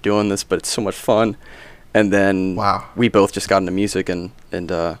can't keep doing this, but it's so much fun. And then we both just got into music and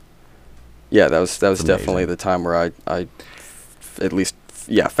yeah, that was definitely the time where I at least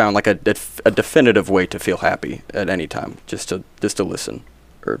found like a definitive way to feel happy at any time, just to listen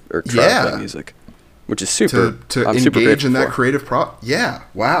or try to play music, which is super to I'm engage super grateful in that for. creative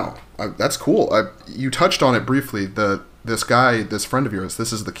wow, that's cool. You touched on it briefly. This friend of yours,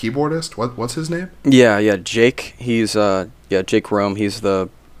 this is the keyboardist. What's his name? Yeah, Jake. He's Jake Rome. He's the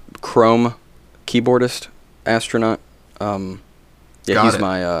Chrome keyboardist astronaut.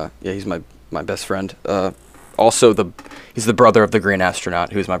 He's my best friend. Also he's the brother of the green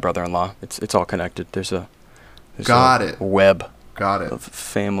astronaut, who's my brother-in-law. It's all connected. There's a web. Got it. Of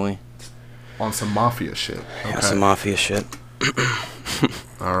family. On some mafia shit. Okay. Yeah, some mafia shit.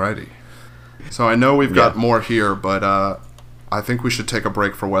 Alrighty. So I know we've got more here, but I think we should take a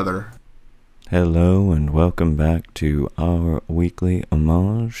break for weather. Hello and welcome back to our weekly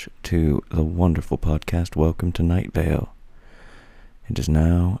homage to the wonderful podcast Welcome to Night Vale. It is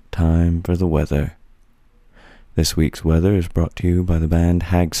now time for the weather. This week's weather is brought to you by the band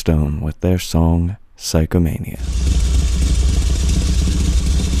Hagstone with their song Psychomania.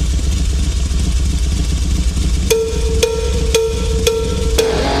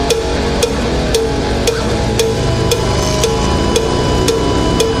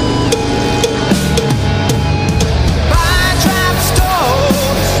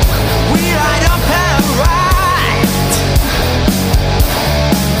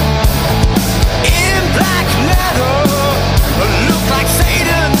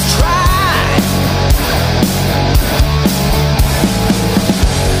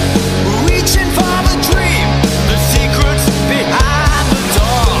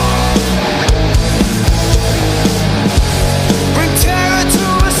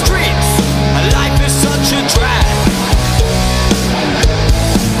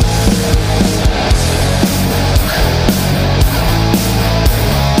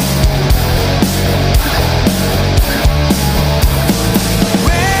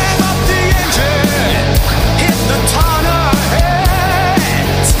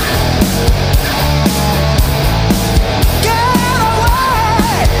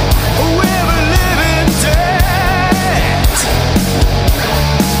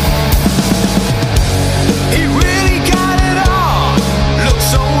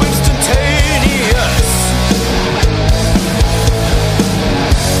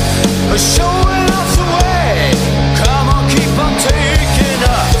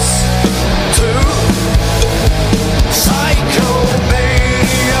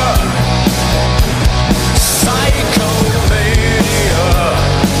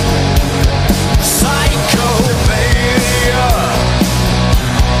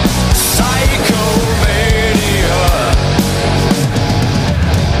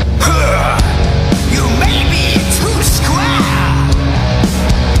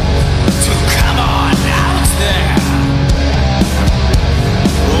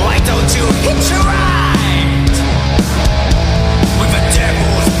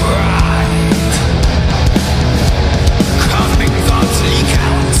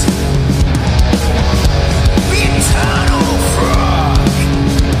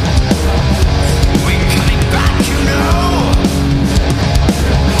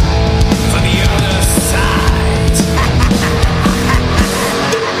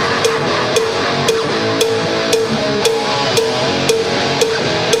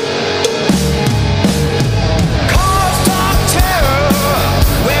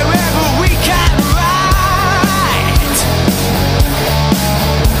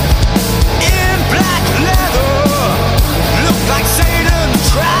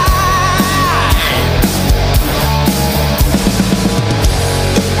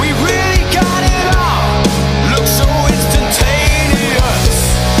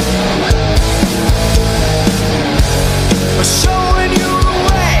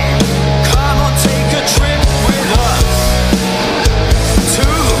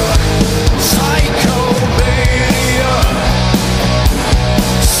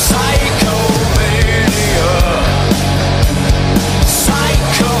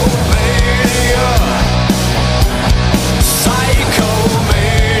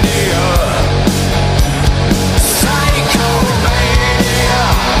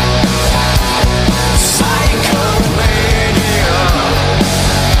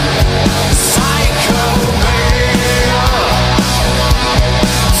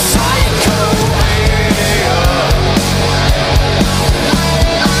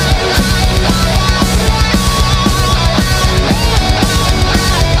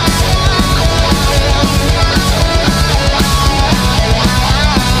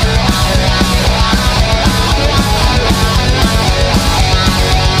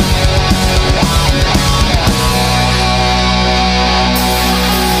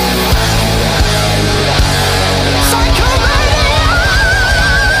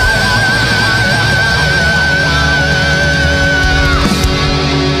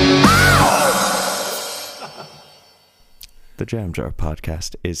 The Jam Jar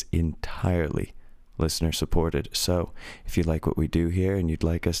podcast is entirely listener supported. So if you like what we do here and you'd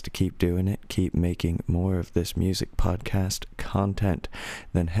like us to keep doing it, keep making more of this music podcast content,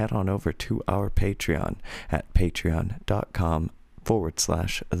 then head on over to our Patreon at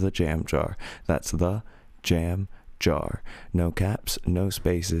patreon.com/The Jam Jar. That's The Jam Jar. No caps, no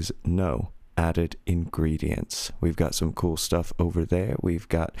spaces, no added ingredients. We've got some cool stuff over there. We've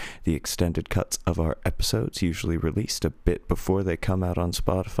got the extended cuts of our episodes, usually released a bit before they come out on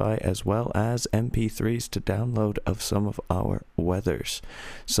Spotify, as well as MP3s to download of some of our weathers.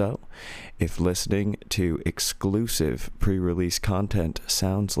 So, if listening to exclusive pre-release content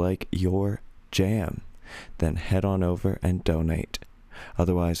sounds like your jam, then head on over and donate.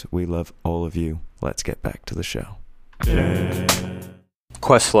 Otherwise, we love all of you. Let's get back to the show.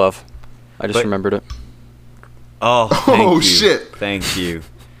 Questlove. I just remembered it. Oh, thank you. Shit. Thank you.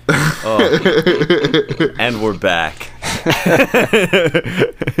 Oh. And we're back.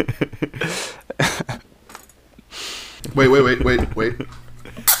 Wait.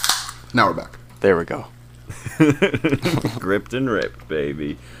 Now we're back. There we go. Gripped and ripped,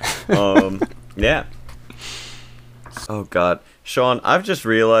 baby. Yeah. Oh, God. Sean, I've just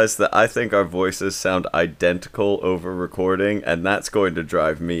realized that I think our voices sound identical over recording, and that's going to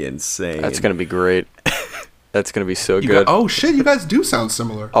drive me insane. That's going to be great. That's going to be so good. Oh, shit, you guys do sound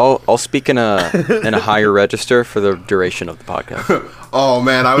similar. I'll speak in a higher register for the duration of the podcast. Oh,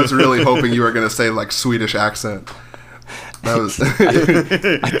 man, I was really hoping you were going to say, like, Swedish accent. That was...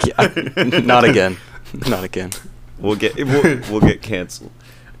 Not again. Not again. We'll get canceled.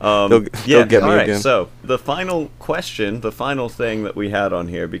 They'll get me all right, again. So the final question, the final thing that we had on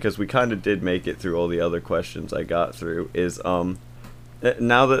here, because we kind of did make it through all the other questions I got through, is now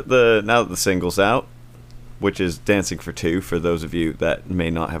that the single's out, which is Dancing for Two, for those of you that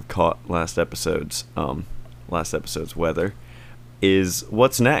may not have caught last episode's weather, is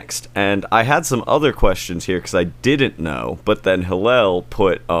what's next. And I had some other questions here because I didn't know, but then Hillel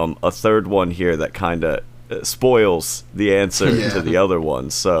put a third one here that kind of spoils the answer to the other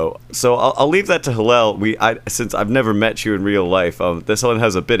ones. So I'll leave that to Hillel. Since I've never met you in real life, this one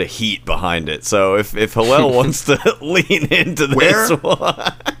has a bit of heat behind it. So if Hillel wants to lean into this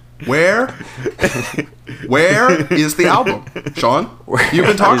one. Where is the album, Sean? You've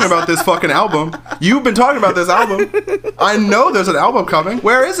been talking about this fucking album. You've been talking about this album. I know there's an album coming.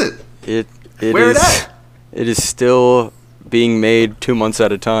 Where is it? Where is it? It is still being made 2 months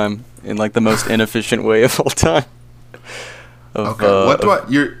at a time in like the most inefficient way of all time. So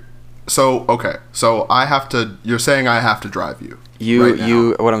I have to. You're saying I have to drive you.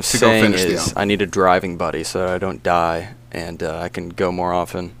 What I'm saying is I need a driving buddy so that I don't die and I can go more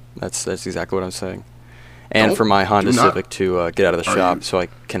often. That's exactly what I'm saying. And for my Honda Civic to get out of the shop so I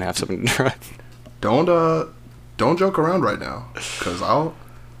can have something to drive. Don't joke around right now, because I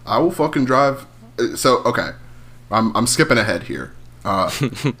will fucking drive. So okay, I'm skipping ahead here.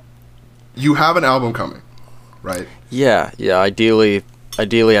 You have an album coming, right? Yeah. Ideally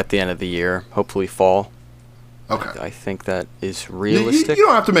at the end of the year, hopefully fall. Okay. I think that is realistic. You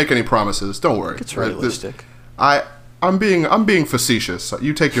don't have to make any promises. Don't worry. It's realistic. I'm being facetious.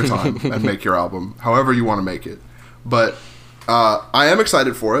 You take your time and make your album however you want to make it. But I am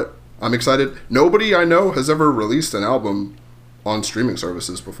excited for it. I'm excited. Nobody I know has ever released an album on streaming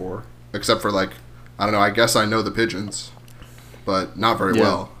services before, except for, like, I don't know, I guess I know the Pigeons, but not very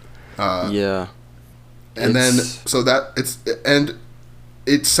well. Yeah. And then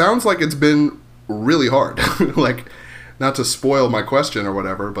it sounds like it's been really hard. Like, not to spoil my question or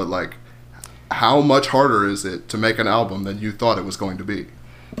whatever, but like, how much harder is it to make an album than you thought it was going to be?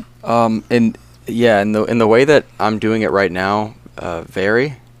 In the way that I'm doing it right now,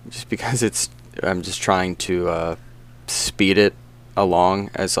 just because I'm just trying to speed it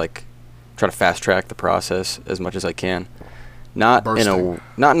along, as like try to fast track the process as much as I can. Not in a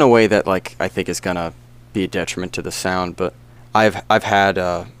way that like I think is gonna be a detriment to the sound, but I've had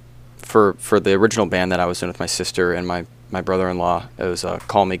for the original band that I was in with my sister and my brother-in-law, it was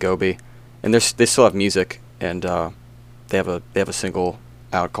Call Me Gobi. And they still have music, and they have a single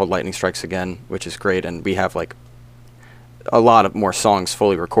out called Lightning Strikes Again, which is great, and we have like a lot of more songs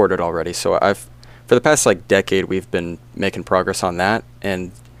fully recorded already. So for the past like decade, we've been making progress on that,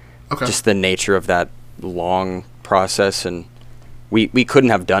 and just the nature of that long process, and we couldn't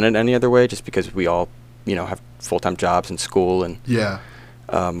have done it any other way, just because we all have full-time jobs and school, and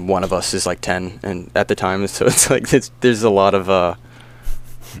one of us is like 10 and at the time, so it's like there's a lot of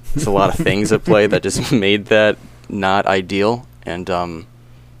things at play that just made that not ideal. And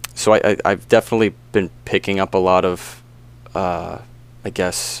so I've definitely been picking up a lot of I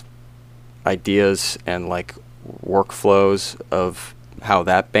guess ideas and like workflows of how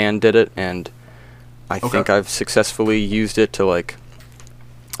that band did it, and I think I've successfully used it to like.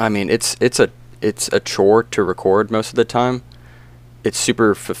 I mean, it's a chore to record most of the time. It's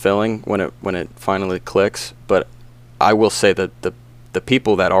super fulfilling when it finally clicks, but I will say that the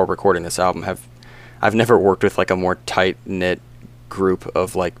people that are recording this album I've never worked with like a more tight knit group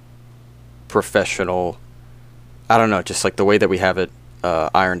of like professional. I don't know, just like the way that we have it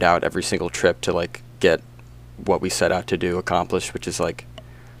ironed out every single trip to like get what we set out to do accomplished, which is like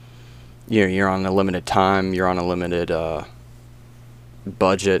you're on a limited time, you're on a limited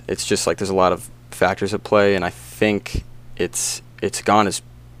budget. It's just like there's a lot of factors at play, and I think it's gone as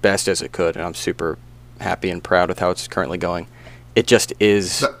best as it could, and I'm super happy and proud with how it's currently going. It just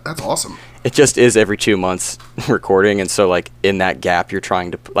is. That's awesome. It just is every 2 months recording, and so like in that gap, you're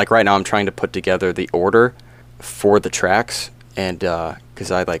trying to like right now I'm trying to put together the order for the tracks, and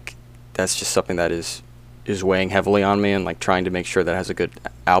because I like that's just something that is weighing heavily on me, and like trying to make sure that it has a good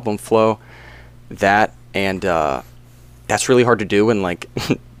album flow. That and that's really hard to do when like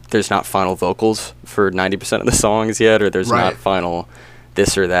there's not final vocals for 90% of the songs yet, or there's not final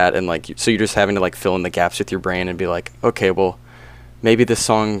this or that, and like so you're just having to like fill in the gaps with your brain and be like, okay, well maybe this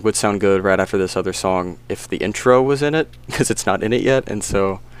song would sound good right after this other song if the intro was in it, because it's not in it yet, and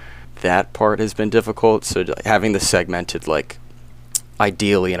so that part has been difficult. So having the segmented, like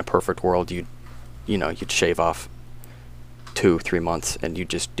ideally in a perfect world you'd shave off 2-3 months and you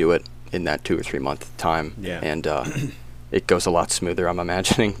just do it in that 2 or 3 month time, and it goes a lot smoother, I'm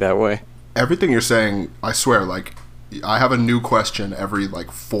imagining, that way. Everything you're saying, I swear, like I have a new question every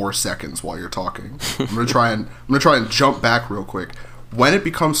like 4 seconds while you're talking. I'm gonna try and jump back real quick. When it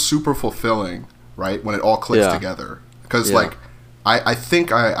becomes super fulfilling, right? When it all clicks together, because like I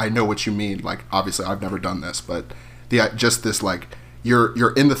think I know what you mean. Like obviously I've never done this, but just this like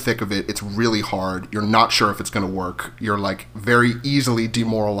you're in the thick of it. It's really hard. You're not sure if it's gonna work. You're like very easily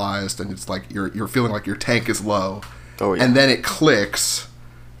demoralized, and it's like you're feeling like your tank is low. Oh yeah. And then it clicks,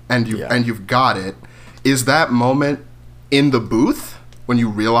 and you've got it. Is that moment in the booth when you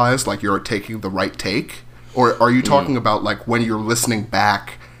realize like you're taking the right take, or are you talking about like when you're listening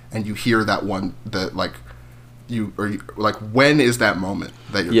back and you hear that one that like like when is that moment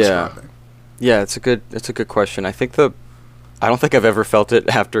that you're describing? Yeah, it's a good question. I don't think I've ever felt it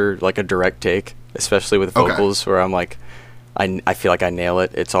after like a direct take, especially with vocals, where I'm like I feel like I nail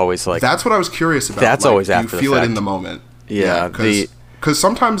it. It's always like that's what I was curious about. That's like, always after you feel the fact. It in the moment. Yeah, because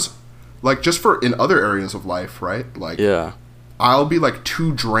sometimes like just for in other areas of life, right? Like I'll be like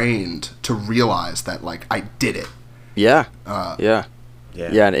too drained to realize that like I did it. Yeah.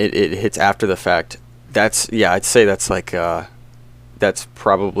 And it hits after the fact. I'd say that's like that's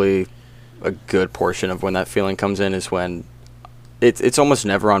probably a good portion of when that feeling comes in, is when it's almost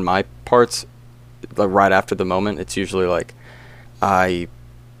never on my parts like right after the moment. It's usually like I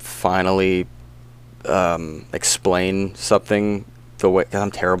finally explain something the way, because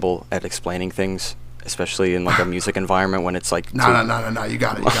I'm terrible at explaining things, especially in like a music environment when it's like no, you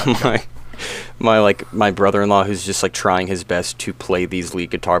got it. My brother-in-law, who's just like trying his best to play these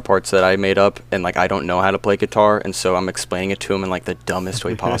lead guitar parts that I made up, and like I don't know how to play guitar, and so I'm explaining it to him in like the dumbest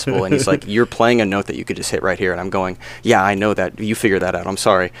way possible, and he's like, you're playing a note that you could just hit right here, and I'm going, yeah, I know that, you figure that out, I'm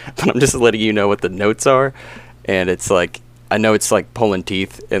sorry, but I'm just letting you know what the notes are. And it's like, I know it's like pulling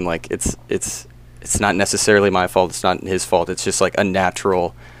teeth, and like it's not necessarily my fault, it's not his fault, it's just like a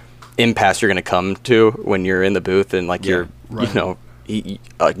natural impasse you're going to come to when you're in the booth, and like you're you know,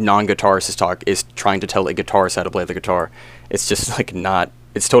 a non-guitarist is trying to tell a guitarist how to play the guitar. It's just like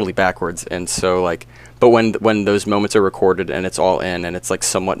it's totally backwards. And so like, but when those moments are recorded and it's all in and it's like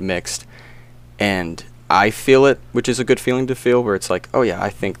somewhat mixed, and I feel it, which is a good feeling to feel, where it's like, oh yeah, I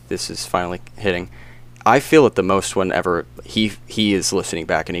think this is finally hitting. I feel it the most whenever he is listening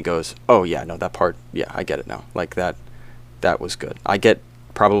back and he goes, oh yeah, no, that part, yeah, I get it now. Like that was good. I get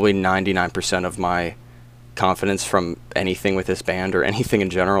probably 99% of my confidence from anything with this band or anything in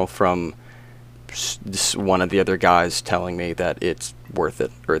general from one of the other guys telling me that it's worth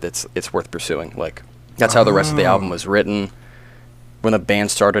it, or that it's worth pursuing. Like that's how the rest of the album was written. When the band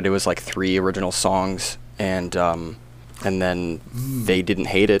started, it was like 3 original songs, and then they didn't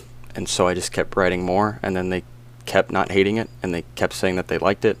hate it, and so I just kept writing more, and then they kept not hating it, and they kept saying that they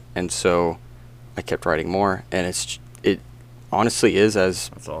liked it, and so I kept writing more, and it honestly is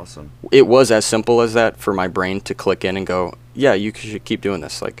that's awesome. It was as simple as that for my brain to click in and go, yeah, you should keep doing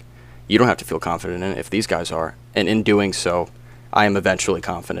this. Like, you don't have to feel confident in it if these guys are. And in doing so, I am eventually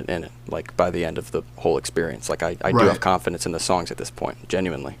confident in it, like, by the end of the whole experience. Like, I do have confidence in the songs at this point,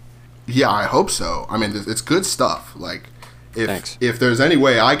 genuinely. Yeah, I hope so. I mean, it's good stuff. Like, Thanks. if there's any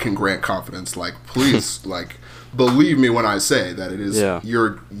way I can grant confidence, like, please, like, believe me when I say that it is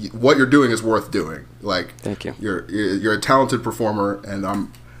what you're doing is worth doing. Like, thank you. You're a talented performer, and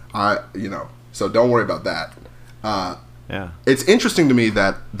so don't worry about that. It's interesting to me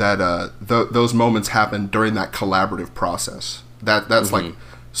that those moments happen during that collaborative process. That's like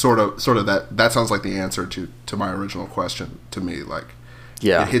sort of that sounds like the answer to my original question to me. Like,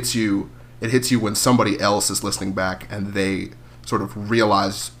 it hits you when somebody else is listening back and they sort of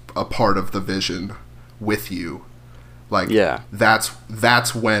realize a part of the vision with you. Like,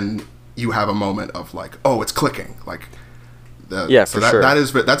 that's when you have a moment of like, oh, it's clicking. Like, sure.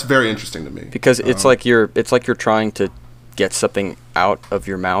 That's very interesting to me, because it's like you're trying to get something out of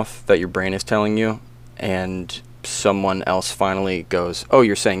your mouth that your brain is telling you, and someone else finally goes, oh,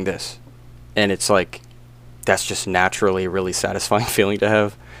 you're saying this, and it's like, that's just naturally a really satisfying feeling to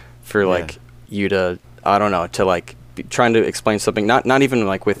have, for like you to, I don't know, to like be trying to explain something, not even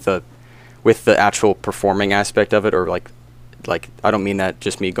like with the actual performing aspect of it, or like I don't mean that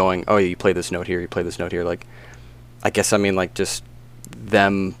just me going, oh, you play this note here, you play this note here, like, I guess I mean like just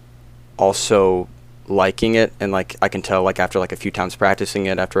them also liking it, and like I can tell, like after like a few times practicing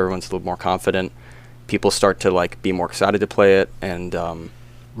it, after everyone's a little more confident, people start to like be more excited to play it, and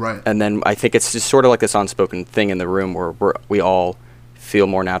right. And then I think it's just sort of like this unspoken thing in the room where we all feel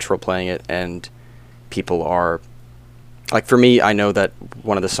more natural playing it, and people are like, for me, I know that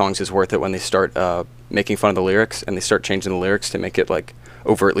one of the songs is worth it when they start making fun of the lyrics, and they start changing the lyrics to make it like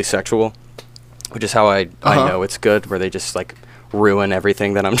overtly sexual, which is how I know it's good, where they just like ruin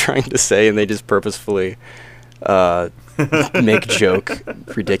everything that I'm trying to say, and they just purposefully make joke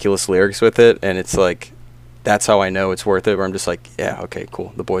ridiculous lyrics with it, and it's like, that's how I know it's worth it, where I'm just like, yeah, okay,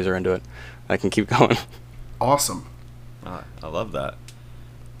 cool, the boys are into it, I can keep going. Awesome. I love that.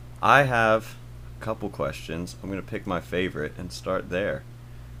 I have a couple questions. I'm going to pick my favorite and start there.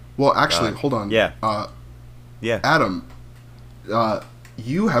 Well, actually, hold on. Yeah. Adam,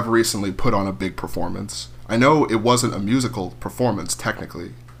 you have recently put on a big performance. I know it wasn't a musical performance,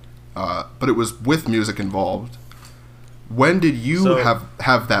 technically, but it was with music involved. When did you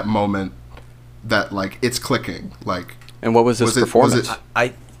have that moment that, like, it's clicking? Like, and what was this performance?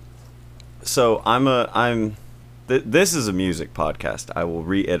 This is a music podcast. I will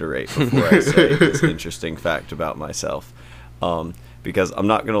reiterate before I say this interesting fact about myself, because I'm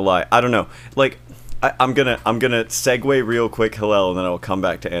not gonna lie. I don't know. Like, I'm gonna segue real quick, Hillel, and then I will come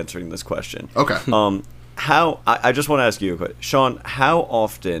back to answering this question. Okay. I just want to ask you a question, Sean. How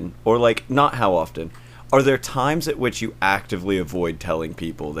often, or like not how often, are there times at which you actively avoid telling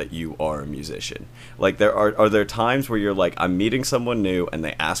people that you are a musician? Like, are there times where you're like, I'm meeting someone new and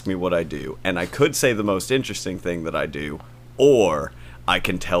they ask me what I do, and I could say the most interesting thing that I do, or I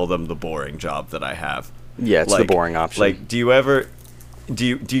can tell them the boring job that I have? Yeah, it's like, the boring option. Like, do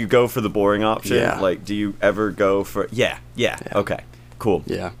you go for the boring option? Yeah. Like, do you ever go for yeah. Okay, cool.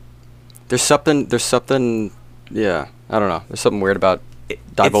 Yeah. There's something, yeah, I don't know. There's something weird about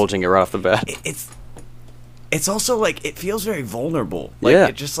divulging it right off the bat. It's also, like, it feels very vulnerable. Like,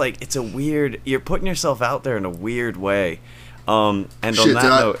 it just, like, it's a weird, you're putting yourself out there in a weird way. And shit, on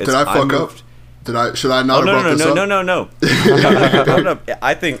that note, did I fuck up? Should I not have brought this up? No. You brought it up.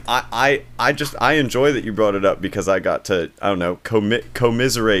 I think I enjoy that you brought it up, because I got to, I don't know,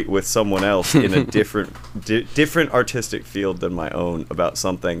 commiserate with someone else in a different artistic field than my own about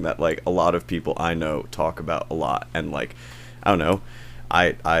something that, like, a lot of people I know talk about a lot, and, like, I don't know,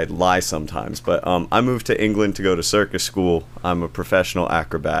 I lie sometimes, but I moved to England to go to circus school. I'm a professional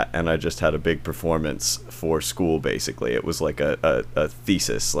acrobat, and I just had a big performance for school, basically. It was like a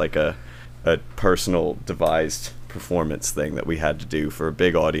thesis, like a personal devised performance thing that we had to do for a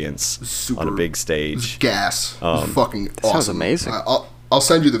big audience on a big stage. Gas. Fucking awesome. Sounds amazing. I'll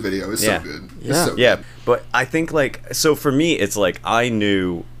send you the video. It's so good. Yeah. It's so good. But I think, like, so for me, it's like I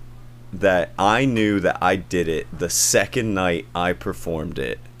knew that I did it the second night I performed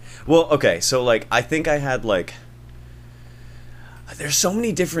it. Well, okay, so, like, I think I had, like, there's so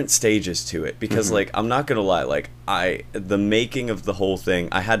many different stages to it, because like, I'm not gonna lie, like, the making of the whole thing,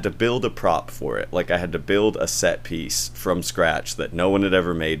 I had to build a prop for it. Like, I had to build a set piece from scratch that no one had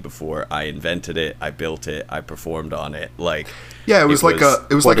ever made before. I invented it, I built it, I performed on it. Like, yeah, it was like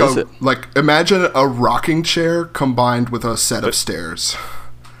imagine a rocking chair combined with a set of stairs.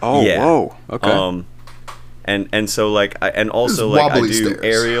 Oh, yeah. Whoa. Okay. And so, like, I do stairs.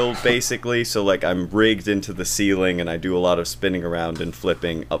 aerial, basically. So, like, I'm rigged into the ceiling, and I do a lot of spinning around and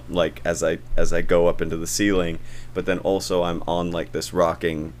flipping up, like, as I go up into the ceiling. But then also I'm on, like, this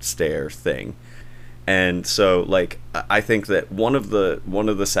rocking stair thing. And so like I think that one of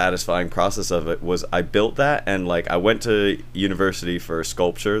the satisfying process of it was I built that, and like I went to university for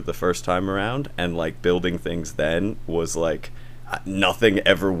sculpture the first time around, and like building things then was like nothing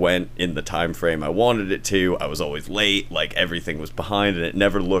ever went in the time frame I wanted it to. I was always late, like everything was behind, and it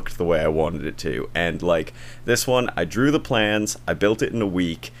never looked the way I wanted it to. And like this one, I drew the plans, I built it in a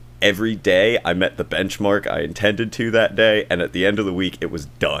week. Every day I met the benchmark I intended to that day, and at the end of the week it was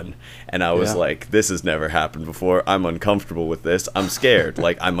done. And I was like, this has never happened before. I'm uncomfortable with this. I'm scared.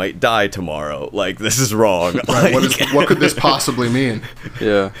 Like I might die tomorrow. Like this is wrong. Right, Like, what could this possibly mean?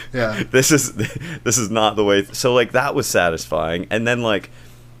 Yeah. This is not the way. So like that was satisfying. And then like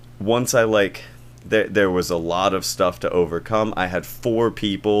once I like there was a lot of stuff to overcome. I had 4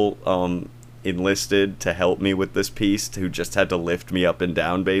 people enlisted to help me with this piece, who just had to lift me up and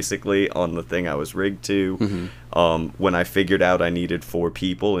down basically on the thing I was rigged to. When I figured out I needed 4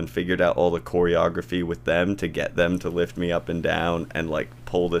 people and figured out all the choreography with them to get them to lift me up and down and like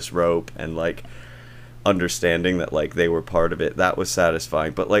pull this rope, and like understanding that like they were part of it, that was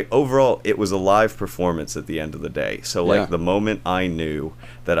satisfying. But like overall it was a live performance at the end of the day. So like the moment I knew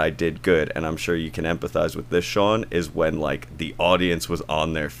that I did good, and I'm sure you can empathize with this, Sean, is when like the audience was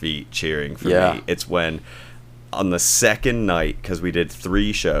on their feet cheering for me. It's when on the second night, because we did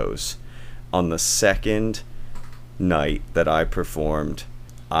 3 shows, on the second night that I performed,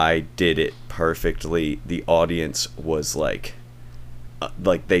 I did it perfectly. The audience was like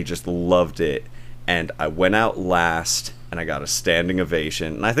they just loved it. And I went out last, and I got a standing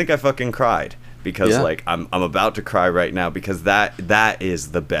ovation, and I think I fucking cried, because like I'm about to cry right now, because that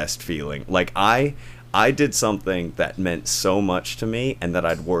is the best feeling. Like I did something that meant so much to me, and that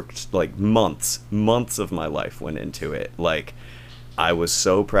I'd worked like months of my life went into it. Like I was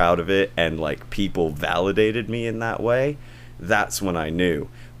so proud of it, and like people validated me in that way. That's when I knew.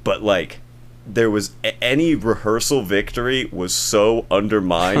 But like there was any rehearsal victory was so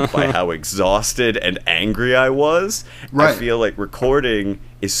undermined by how exhausted and angry I was. Right. I feel like recording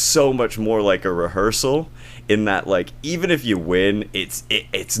is so much more like a rehearsal, in that like even if you win, it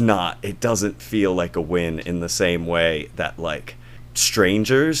doesn't feel like a win in the same way that like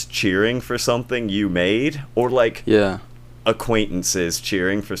strangers cheering for something you made, or like acquaintances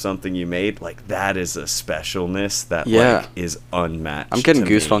cheering for something you made, like that is a specialness that like is unmatched. I'm getting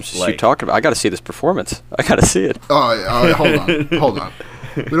goosebumps just you talking about. I got to see this performance. I got to see it. Hold on.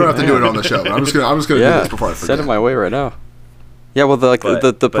 We don't have to do it on the show. But I'm just gonna do this before I forget. Send it my way right now. Yeah, well,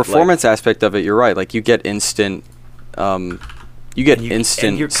 the performance aspect of it, you're right. Like you get instant,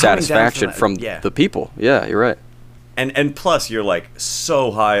 instant satisfaction from the people. Yeah, you're right. And plus, you're like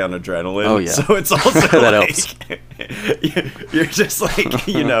so high on adrenaline. Oh yeah. So it's also that like helps. you're just like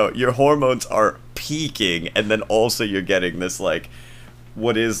your hormones are peaking, and then also you're getting this like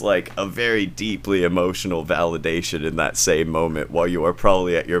what is like a very deeply emotional validation in that same moment, while you are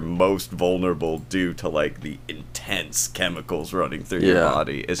probably at your most vulnerable due to like the intense chemicals running through your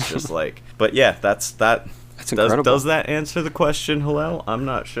body. It's just like, but yeah, that's incredible. Does that answer the question, Hillel? I'm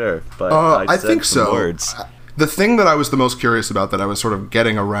not sure, but I think so. Words. The thing that I was the most curious about, that I was sort of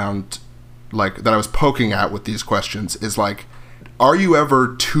getting around, like that I was poking at with these questions, is like, are you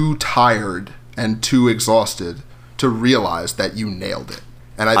ever too tired and too exhausted to realize that you nailed it?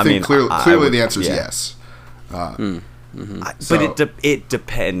 And I think clearly the answer is yes. But it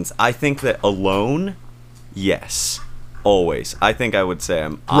depends. I think that alone, yes, always. I think I would say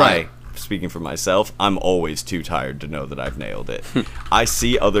speaking for myself, I'm always too tired to know that I've nailed it. I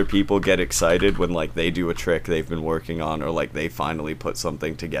see other people get excited when like they do a trick they've been working on, or like they finally put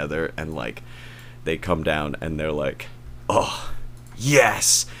something together, and like they come down and they're like, oh,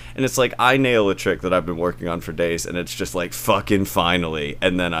 yes. And it's like, I nail a trick that I've been working on for days, and it's just like, fucking finally.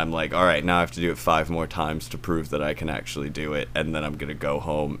 And then I'm like, all right, now I have to do it 5 more times to prove that I can actually do it. And then I'm going to go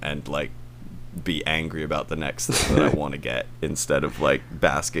home and like be angry about the next thing that I want to get, instead of like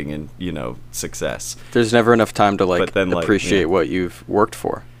basking in, success. There's never enough time to like appreciate what you've worked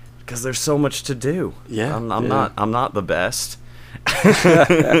for, because there's so much to do. I'm not the best.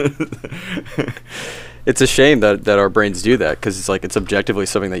 It's a shame that our brains do that, because it's like it's objectively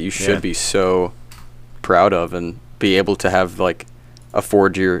something that you should be so proud of, and be able to have like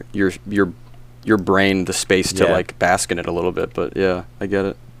afford your brain the space to like bask in it a little bit. But yeah, I get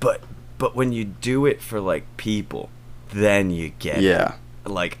it. But when you do it for like people, then you get it.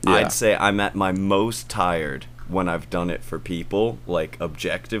 Like I'd say I'm at my most tired when I've done it for people, like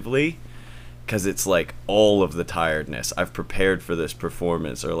objectively, because it's like all of the tiredness. I've prepared for this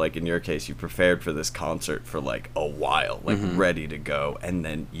performance, or like in your case, you prepared for this concert for like a while, like ready to go, and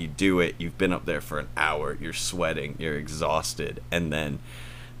then you do it. You've been up there for an hour. You're sweating. You're exhausted, and then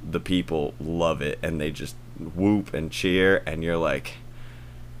the people love it and they just whoop and cheer, and you're like,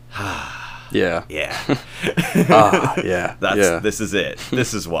 yeah. Yeah. This is it.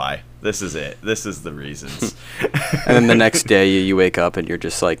 This is why. This is it. This is the reasons. And then the next day you wake up and you're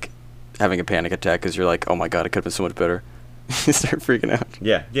just like having a panic attack because you're like, oh my god, it could have been so much better. You start freaking out.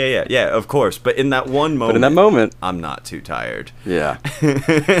 Yeah, of course. But in that moment, I'm not too tired. Yeah.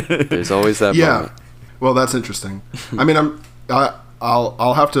 There's always that moment. Well, that's interesting. I mean,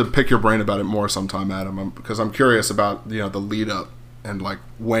 I'll have to pick your brain about it more sometime, Adam, because I'm curious about, the lead up and like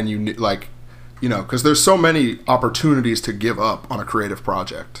when you like, because there's so many opportunities to give up on a creative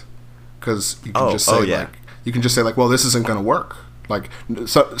project, because you can you can just say like, well, this isn't going to work. Like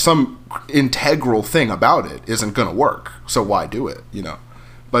some integral thing about it isn't going to work, so why do it?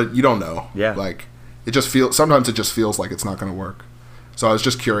 But you don't know. Yeah. Like sometimes it just feels like it's not going to work. So I was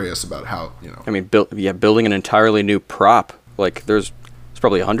just curious about how. I mean, building an entirely new prop. Like there's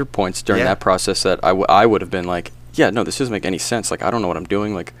probably 100 points during that process that I would have been like, yeah, no, this doesn't make any sense. Like I don't know what I'm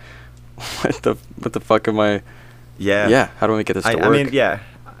doing. Like what the fuck am I? Yeah. How do I get this to work? I mean, yeah.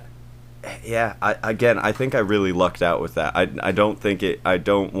 I think I really lucked out with that. I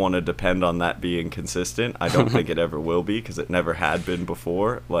don't want to depend on that being consistent. I don't think it ever will be, because it never had been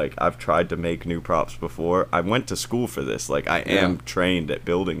before. Like I've tried to make new props before. I went to school for this. Like I am trained at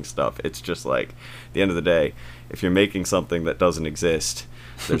building stuff. It's just like at the end of the day, if you're making something that doesn't exist,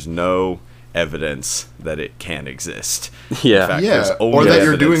 there's no evidence that it can exist. Yeah. In fact, there's only or that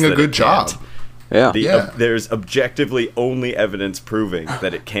you're doing a good job. Can't. Yeah. There's objectively only evidence proving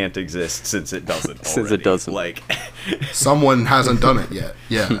that it can't exist since it doesn't. Since it doesn't. Like, someone hasn't done it yet.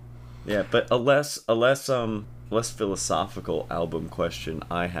 Yeah. Yeah, but a less philosophical album question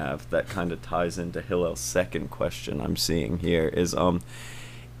I have that kind of ties into Hillel's second question I'm seeing here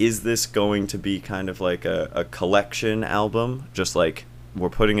is this going to be kind of like a collection album, just like we're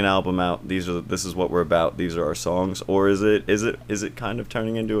putting an album out, this is what we're about, these are our songs, or is it kind of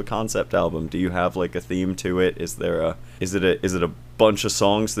turning into a concept album? Do you have like a theme to it? Is it a bunch of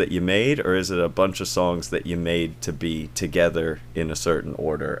songs that you made, or is it a bunch of songs that you made to be together in a certain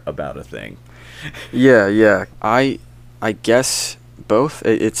order about a thing? Yeah. I guess both.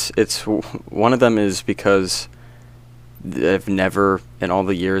 It's one of them is because I've never, in all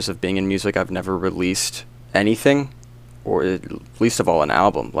the years of being in music, I've never released anything, or least of all an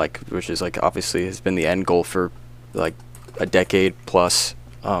album, like, which is like obviously has been the end goal for like a decade plus,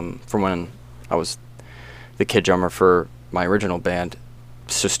 from when I was the kid drummer for my original band.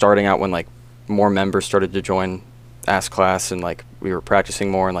 So starting out when like more members started to join class and like we were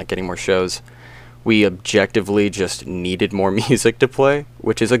practicing more and like getting more shows, we objectively just needed more music to play,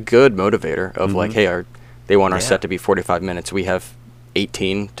 which is a good motivator of like, hey, they want our set to be 45 minutes. We have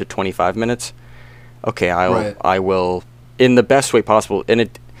 18 to 25 minutes. Okay, I will, in the best way possible. And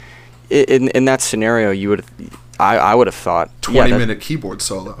in that scenario, I would have thought 20-minute keyboard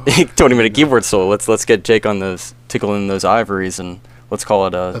solo. 20-minute keyboard solo. Let's get Jake on those, tickling those ivories, and let's call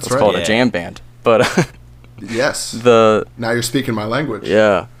it a jam band. But yes, now you're speaking my language.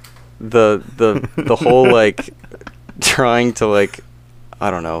 Yeah, the whole like trying to like,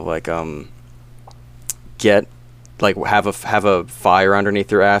 I don't know, like get like have a fire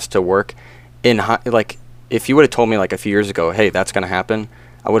underneath your ass to work in like, if you would have told me like a few years ago, hey, that's going to happen,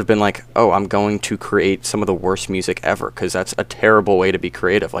 I would have been like, oh, I'm going to create some of the worst music ever, because that's a terrible way to be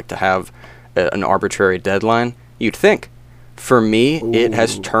creative, like to have an arbitrary deadline. You'd think. For me, it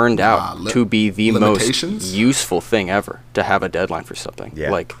has turned out to be the most useful thing ever, to have a deadline for something.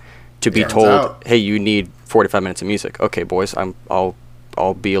 Yeah. Like to be told, hey, you need 45 minutes of music. Okay, boys, I'll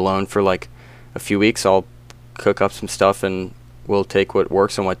be alone for like a few weeks. I'll cook up some stuff and we'll take what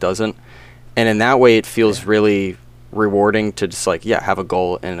works and what doesn't. And in that way, it feels really rewarding to just like, have a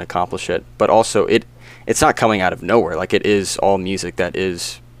goal and accomplish it. But also, it's not coming out of nowhere. Like, it is all music that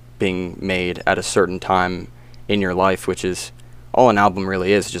is being made at a certain time in your life, which is all an album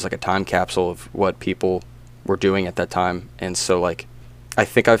really is, just like a time capsule of what people were doing at that time. And so, like, I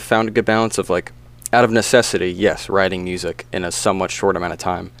think I've found a good balance of, like, out of necessity, yes, writing music in a somewhat short amount of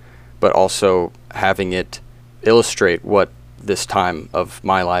time, but also having it illustrate what this time of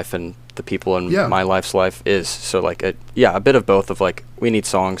my life and the people in my life's life is. So like a bit of both of like, we need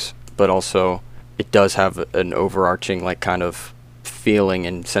songs, but also it does have an overarching like kind of feeling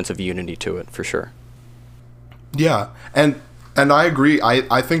and sense of unity to it, for sure. Yeah, and I agree.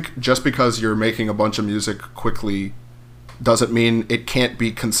 I think just because you're making a bunch of music quickly doesn't mean it can't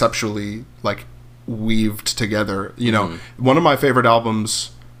be conceptually like weaved together. One of my favorite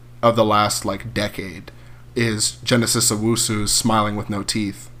albums of the last like decade is Genesis Owusu's Smiling with No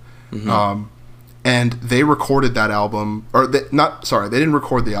Teeth. and they recorded that album, or they didn't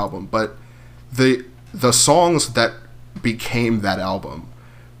record the album, but the songs that became that album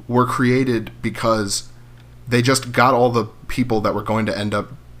were created because they just got all the people that were going to end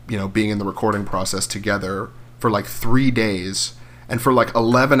up, being in the recording process together for like 3 days, and for like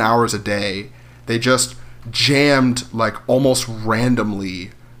 11 hours a day, they just jammed like almost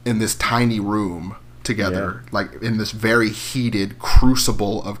randomly in this tiny room together, like in this very heated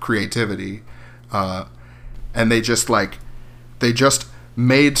crucible of creativity, and they just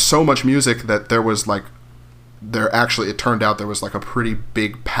made so much music that there was like it turned out there was like a pretty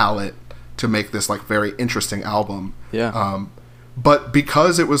big palette to make this like very interesting album. But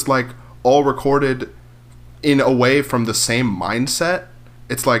because it was like all recorded in a way from the same mindset,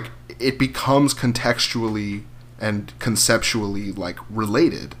 it's like it becomes contextually and conceptually like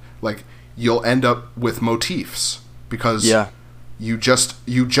related. Like you'll end up with motifs because you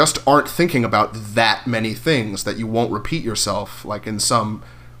just aren't thinking about that many things, that you won't repeat yourself like in some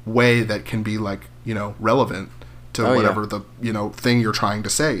way that can be like, relevant to whatever the, thing you're trying to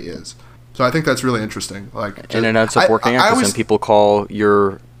say is. So I think that's really interesting. Like, and it ends up working out because then people call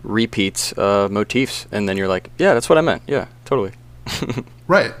your repeats motifs, and then you're like, yeah, that's what I meant. Yeah, totally.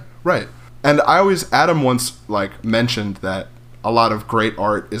 Right. And Adam once like mentioned that a lot of great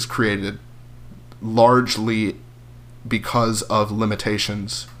art is created largely because of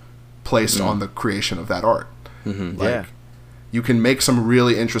limitations placed on the creation of that art. Like, you can make some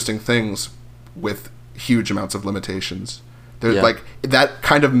really interesting things with huge amounts of limitations. There's like that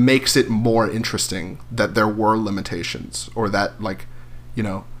kind of makes it more interesting that there were limitations, or that like,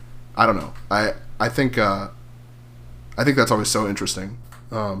 I don't know. I think that's always so interesting.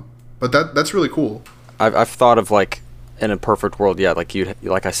 But that's really cool. I've thought of like in a perfect world, like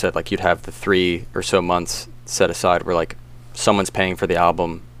like I said, like you'd have the 3 or so months set aside where like someone's paying for the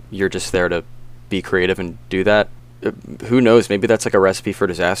album, you're just there to be creative and do that. Who knows, maybe that's like a recipe for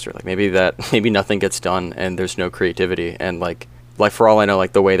disaster. Like maybe nothing gets done and there's no creativity, and like for all I know,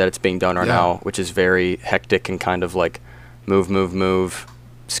 like the way that it's being done now, which is very hectic and kind of like move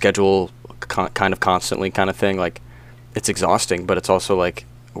schedule kind of constantly kind of thing, like it's exhausting, but it's also like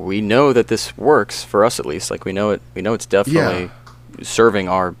we know that this works for us, at least like we know it's definitely serving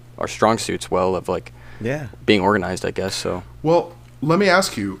our strong suits well of like being organized, I guess. So well, let me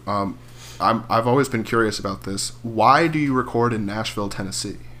ask you, I've always been curious about this. Why do you record in Nashville,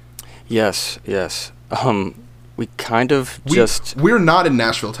 Tennessee? Yes. We kind of we're not in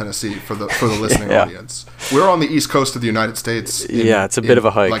Nashville, Tennessee for the listening audience. We're on the East Coast of the United States. It's a bit of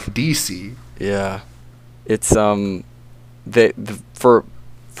a hike, like DC. Yeah, it's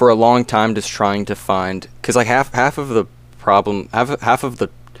for a long time just trying to find, because like half of the problem, half of the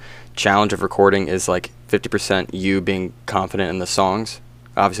challenge of recording is like 50% you being confident in the songs.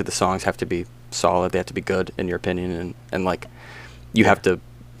 Obviously the songs have to be solid, they have to be good in your opinion, and like you have to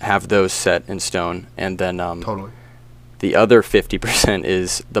have those set in stone, and then totally the other 50%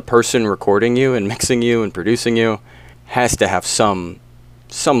 is the person recording you and mixing you and producing you has to have some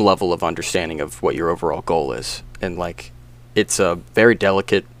level of understanding of what your overall goal is, and like it's a very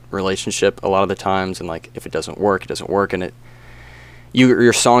delicate relationship a lot of the times, and like if it doesn't work, and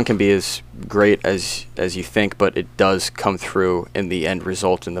your song can be as great as you think, but it does come through in the end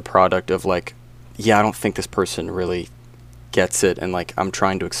result, in the product of like, I don't think this person really gets it, and like I'm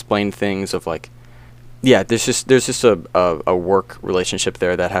trying to explain things of like, there's just a work relationship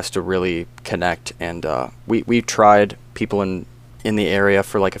there that has to really connect, and we tried people in the area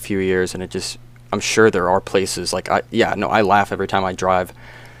for like a few years, and it just, I'm sure there are places like I laugh every time I drive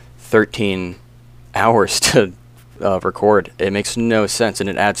 13 hours to record. It makes no sense, and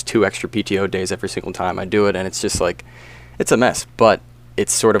it adds 2 extra PTO days every single time I do it, and it's just like, it's a mess. But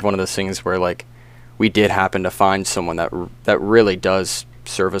it's sort of one of those things where like we did happen to find someone that really does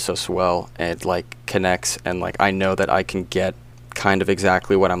service us well and like connects, and like I know that I can get kind of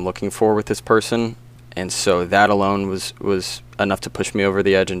exactly what I'm looking for with this person, and so that alone was enough to push me over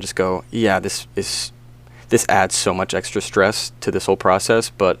the edge and just go, this adds so much extra stress to this whole process,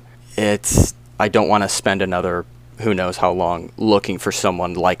 but I don't want to spend another who knows how long looking for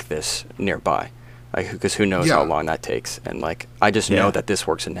someone like this nearby, like, because who knows how long that takes, and like I just know that this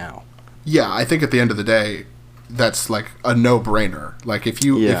works now. I think at the end of the day, that's like a no-brainer. Like if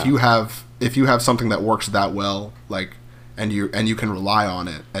you have something that works that well, like and you can rely on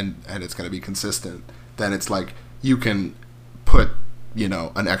it, and it's going to be consistent, then it's like you can put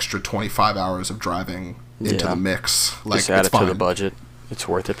an extra 25 hours of driving into the mix. Like, just add it's it fine. To the budget. It's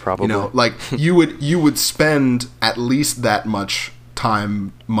worth it, probably. Like you would spend at least that much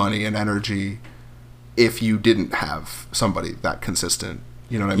time, money, and energy if you didn't have somebody that consistent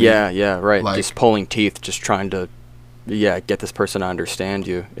You know what I mean? Yeah, right. Like, just pulling teeth, just trying to, get this person to understand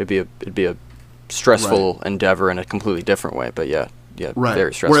you. It'd be a stressful endeavor in a completely different way. But right.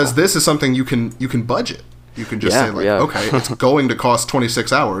 Very stressful. Whereas this is something you can budget. You can just say like, okay, it's going to cost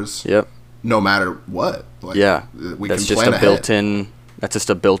 26 hours. Yep. No matter what. Like, we that's can just plan a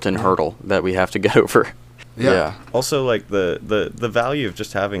ahead. built-in hurdle that we have to get over. Yeah. Also, like the value of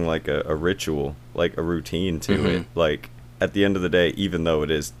just having like a ritual, like a routine to it. Like at the end of the day, even though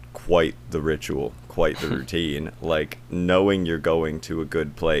it is quite the ritual, quite the routine, like knowing you're going to a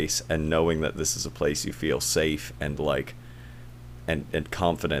good place and knowing that this is a place you feel safe and like and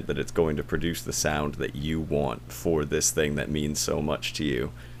confident that it's going to produce the sound that you want for this thing that means so much to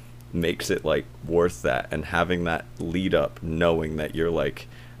you makes it like worth that. And having that lead up, knowing that you're like,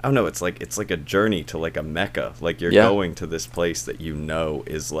 I don't know, it's like a journey to like a Mecca. Like you're going to this place that you know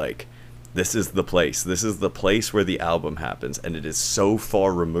is like, this is the place where the album happens, and it is so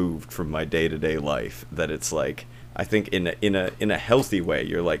far removed from my day-to-day life that it's like, I think in a healthy way,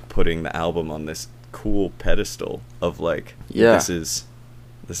 you're like putting the album on this cool pedestal of like, this is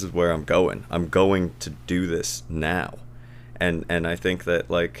where I'm going to do this now. And I think that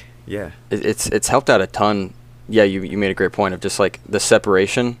like, it's helped out a ton. You made a great point of just like the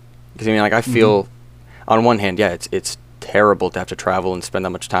separation, because I mean, like I feel on one hand, it's terrible to have to travel and spend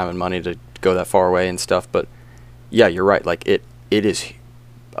that much time and money to go that far away and stuff, but you're right, like it is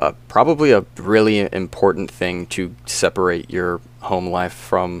probably a really important thing to separate your home life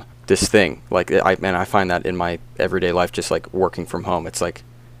from this thing. Like I find that in my everyday life, just like working from home, it's like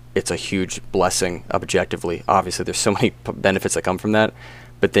it's a huge blessing objectively. Obviously there's so many benefits that come from that,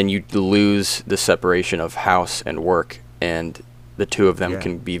 but then you lose the separation of house and work, and the two of them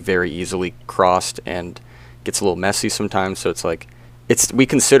can be very easily crossed and gets a little messy sometimes. So it's like, we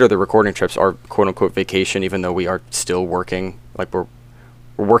consider the recording trips our quote unquote vacation, even though we are still working. Like we're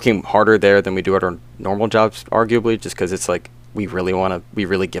working harder there than we do at our normal jobs, arguably, just because it's like we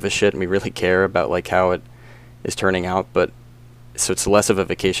really give a shit and we really care about like how it is turning out. But so it's less of a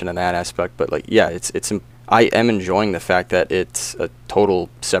vacation in that aspect. But like, I am enjoying the fact that it's a total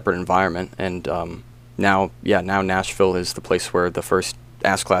separate environment. And now Nashville is the place where the first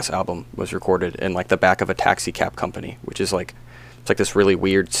Ass Class album was recorded, in like the back of a taxi cab company, which is like, it's like this really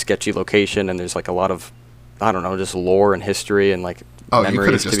weird, sketchy location, and there's like a lot of, I don't know, just lore and history and like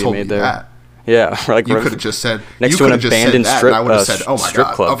memories to be made there. That. Yeah, like you could have just said next to an abandoned strip. And I would have said, "Oh my strip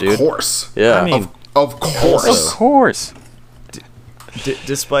god, club, of dude." course." Yeah, I mean, of course, of course.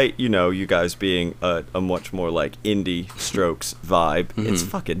 Despite you guys being a much more like indie Strokes vibe, it's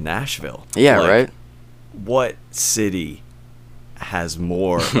fucking Nashville. Yeah, like, right. What city has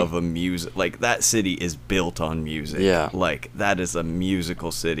more of a music? Like that city is built on music. Yeah, like that is a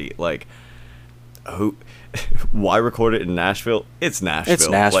musical city. Like why record it in Nashville? It's Nashville. It's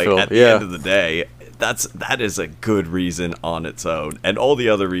Nashville. Like at the end of the day, that is a good reason on its own, and all the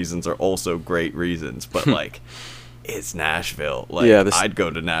other reasons are also great reasons. But like, it's Nashville. Like I'd go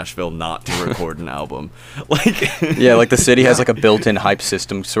to Nashville not to record an album. Like like the city has like a built-in hype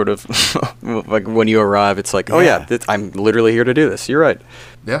system, sort of. Like when you arrive, it's like, I'm literally here to do this. You're right.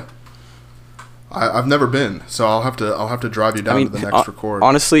 Yeah. I've never been, so I'll have to drive you down to the next record.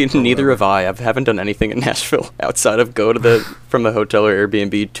 Honestly, neither have I. I haven't done anything in Nashville outside of go to from the hotel or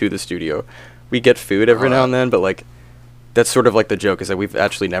Airbnb to the studio. We get food every now and then, but like that's sort of like the joke, is that we've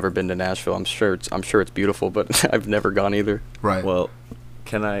actually never been to Nashville. I'm sure it's beautiful, but I've never gone either. Right. Well,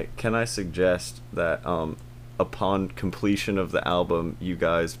 can I suggest that upon completion of the album, you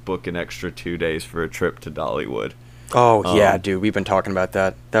guys book an extra 2 days for a trip to Dollywood? Oh, yeah, dude. We've been talking about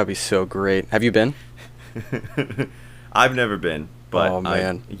that. That would be so great. Have you been? I've never been, but oh,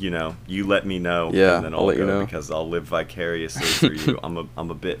 man. You let me know, yeah, and then I'll go because I'll live vicariously through you. I'm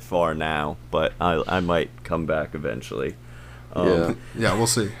a bit far now, but I might come back eventually. Yeah, we'll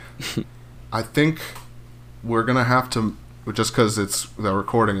see. I think we're going to have to, just because the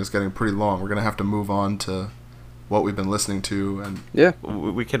recording is getting pretty long, we're going to have to move on to what we've been listening to. And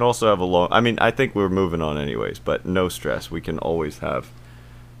we can also have a long, I mean, I think we're moving on anyways, but no stress. We can always have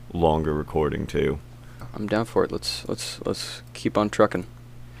longer recording too. I'm down for it. Let's keep on trucking.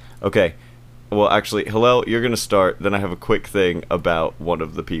 Okay. Well, actually, Hillel, you're going to start. Then I have a quick thing about one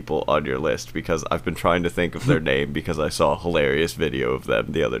of the people on your list, because I've been trying to think of their name because I saw a hilarious video of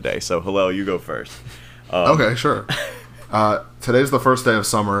them the other day. So, Hillel, you go first. Okay, sure. Today's the first day of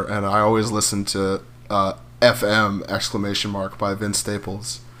summer, and I always listen to FM ! By Vince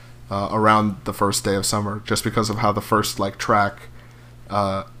Staples around the first day of summer, just because of how the first track,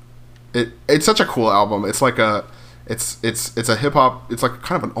 it's such a cool album. It's like it's a hip hop, it's like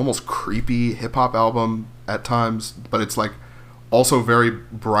kind of an almost creepy hip hop album at times, but it's like also very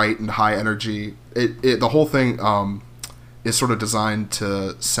bright and high energy. The whole thing is sort of designed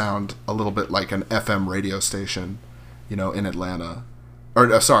to sound a little bit like an FM radio station, in Atlanta,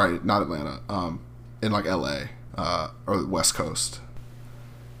 or sorry, not Atlanta, in like LA or the West Coast.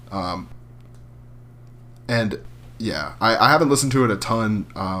 And yeah, I haven't listened to it a ton,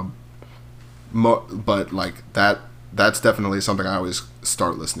 but like that's definitely something I always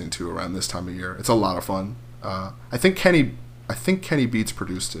start listening to around this time of year. It's a lot of fun. I think Kenny Beats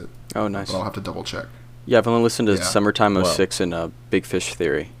produced it. Oh, nice. But I'll have to double check. Yeah, I've only listened to Summertime '06 and Big Fish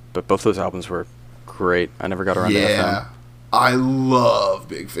Theory, but both those albums were great. I never got around to FM. Yeah, I love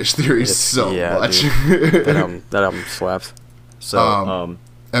Big Fish Theory so much. that album slaps. So,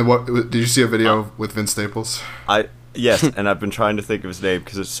 and what did you see a video with Vince Staples? Yes, and I've been trying to think of his name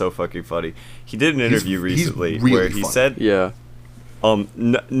because it's so fucking funny. He did an interview recently really where he said,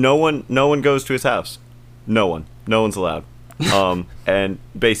 no one goes to his house, no one's allowed. And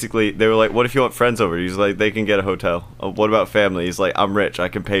basically they were like, what if you want friends over? He's like, they can get a hotel. What about family? He's like, I'm rich, I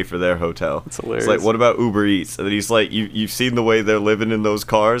can pay for their hotel. It's hilarious. It's like, what about Uber Eats? And then he's like, you've seen the way they're living in those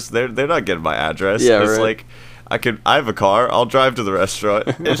cars? They're not getting my address. Yeah, it's right. like, I have a car, I'll drive to the restaurant.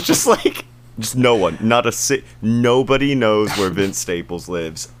 It's just like, just no one, nobody knows where Vince Staples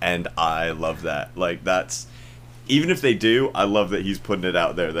lives, and I love that. Like, that's, even if they do, I love that he's putting it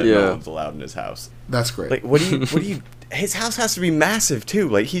out there that no one's allowed in his house. That's great. Like, what do you his house has to be massive too.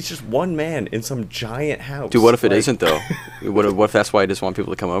 Like, he's just one man in some giant house. Dude, what if it isn't though? what if that's why he just want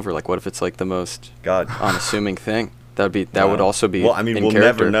people to come over? Like, what if it's like the most unassuming thing? That would also be. Well, I mean, we'll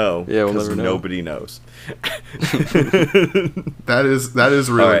character. never know. Yeah, we'll never know. Nobody knows. That is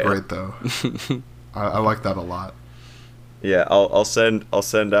really right. great though. I like that a lot. Yeah, I'll send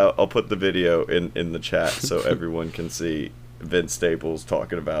out. I'll put the video in the chat so everyone can see Vince Staples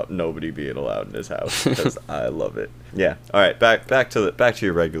talking about nobody being allowed in his house, because I love it. Yeah. All right, back to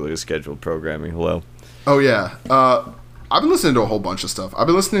your regularly scheduled programming. Hello. Oh yeah. I've been listening to a whole bunch of stuff. I've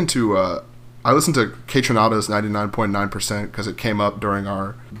been listening to I listened to Kaytranada's 99.9% because it came up during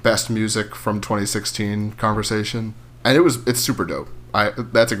our best music from 2016 conversation, and it's super dope.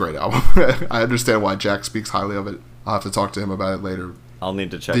 That's a great album. I understand why Jack speaks highly of it. I'll have to talk to him about it later. I'll need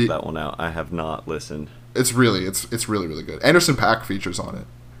to check that one out. I have not listened. It's really good. Anderson .Paak features on it.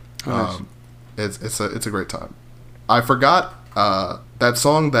 Oh, nice. It's a great time. I forgot that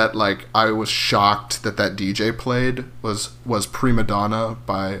song that like I was shocked that DJ played was Prima Donna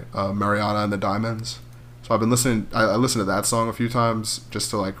by Mariana and the Diamonds. So I've been listening. I listened to that song a few times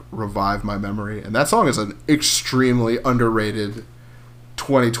just to like revive my memory. And that song is an extremely underrated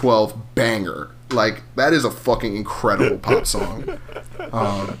 2012 banger. Like, that is a fucking incredible pop song.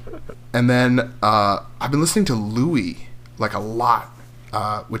 And then I've been listening to Louis like a lot,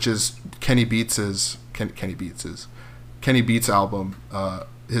 which is Kenny Beats' album,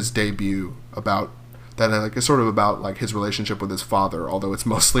 his debut, about that like is sort of about like his relationship with his father, although it's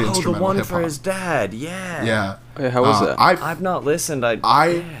mostly instrumental the one hip-hop. for his dad. Yeah. Yeah. Oh, yeah, how was that? I've not listened.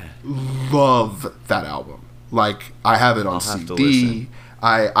 I love that album. Like, I have it on CD.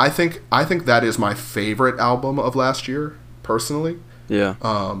 I think that is my favorite album of last year, personally. Yeah.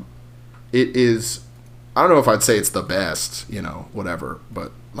 It is. I don't know if I'd say it's the best, whatever,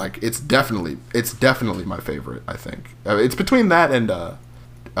 but like it's definitely my favorite. I think it's between that and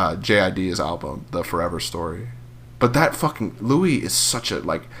JID's album, The Forever Story. But that fucking Louis is such a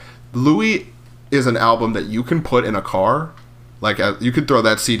Louis is an album that you can put in a car. Like, you could throw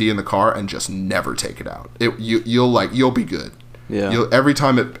that CD in the car and just never take it out. You'll be good. Yeah. Every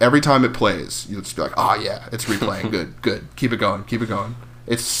time it plays, you'll just be like, oh yeah, it's replaying. Good. Keep it going.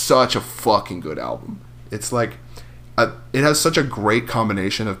 It's such a fucking good album. It's like, it has such a great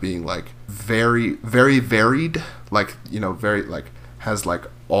combination of being like very, very varied. Like, very like has like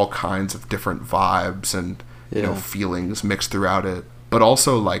all kinds of different vibes and feelings mixed throughout it. But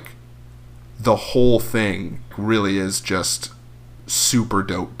also like the whole thing really is just super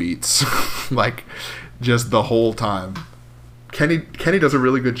dope beats. Like, just the whole time. Kenny does a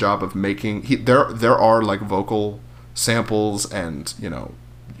really good job of making there are like vocal samples and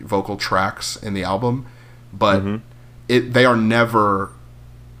vocal tracks in the album, but they are never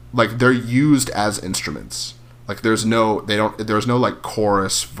like, they're used as instruments. Like, there's no like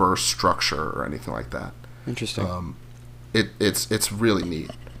chorus verse structure or anything like that. Interesting. It's really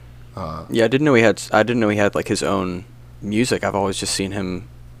neat. Yeah, I didn't know he had like his own music. I've always just seen him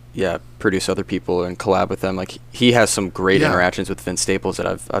produce other people and collab with them. Like, he has some great interactions with Vince Staples that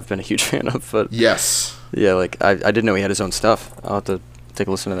I've been a huge fan of. But yes, yeah, like I didn't know he had his own stuff. I'll have to take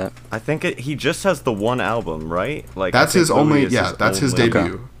a listen to that. I think he just has the one album, right? Like, that's his only. That's his debut.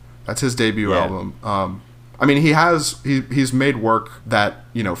 Okay. That's his debut album. I mean, he's made work that,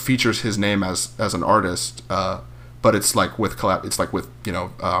 you know, features his name as an artist, but it's like with you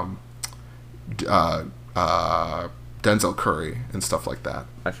know, Denzel Curry and stuff like that.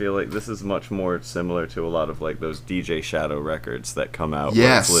 I feel like this is much more similar to a lot of like those DJ Shadow records that come out.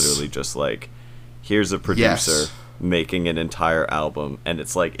 Yes. Where it's literally just like, here's a producer making an entire album, and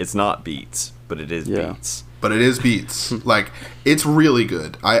it's like, it's not beats, but it is beats. But it is beats. Like, it's really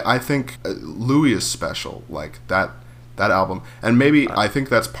good. I think Louis is special. Like, that album. And maybe I think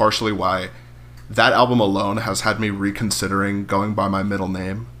that's partially why that album alone has had me reconsidering going by my middle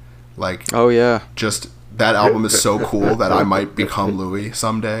name. Like, oh yeah, just that album is so cool that I might become Louis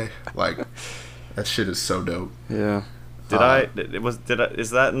someday. Like, that shit is so dope. Yeah. Is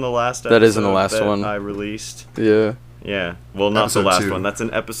that in the last episode? That is in the last one I released. Yeah. Yeah. Well, not episode the last 2. one. That's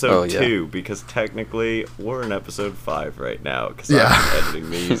in episode 2, because technically we're in episode 5 right now, because Yeah. I'm editing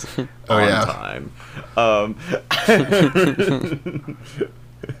these on time.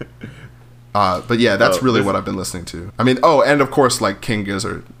 But yeah, that's really what I've been listening to. I mean, and of course, like King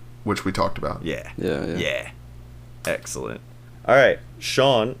Gizzard, which we talked about. Yeah. Excellent. All right,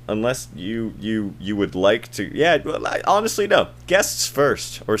 Sean. Unless you would like to, well, honestly, no. Guests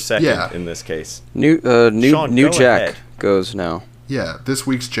first or second in this case. New Sean, new go Jack ahead.Ve now. Yeah, this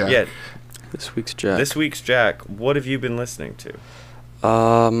week's Jack. Yeah, This week's Jack. this week's Jack. What have you been listening to?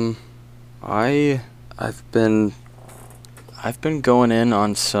 I've been going in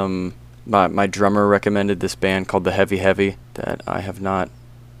on some. My drummer recommended this band called The Heavy Heavy that I have not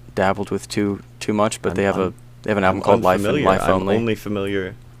dabbled with too much, but they have an album called Life and Life Only. I'm only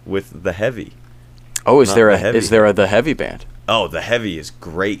familiar with The Heavy. Oh, is Not there The a Heavy. is there a The Heavy band? Oh, The Heavy is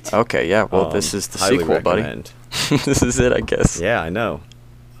great. Okay, yeah. Well, this is the highly sequel, recommend. buddy. This is it, I guess. Yeah, I know.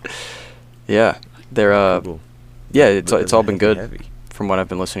 Yeah, they're Cool. yeah. It's all been good Heavy. from what I've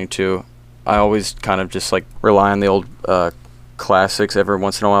been listening to. I always kind of just like rely on the old classics every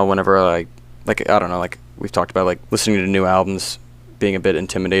once in a while. Whenever I don't know, like we've talked about, like listening to new albums being a bit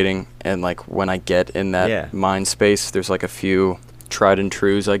intimidating, and like when I get in that mind space, there's like a few tried and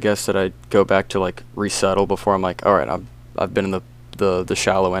trues, I guess, that I go back to like resettle before I'm like, all right, I've been in the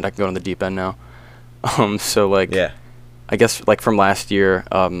shallow end, I can go in the deep end now. So like, I guess like from last year,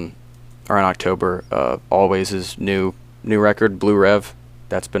 or in October, Always is new record, Blue Rev.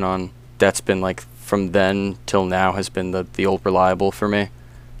 That's been like from then till now has been the old reliable for me,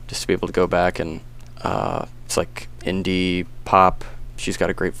 just to be able to go back and it's like indie pop. She's got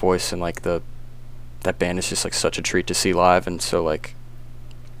a great voice, and like that band is just like such a treat to see live. And so like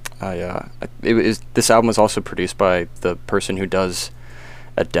this album was also produced by the person who does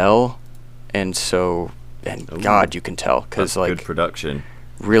Adele, and God, you can tell, because like good production,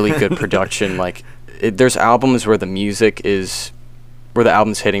 really good production. Like there's albums where the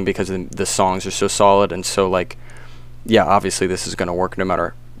album's hitting because the songs are so solid, and so like obviously this is going to work no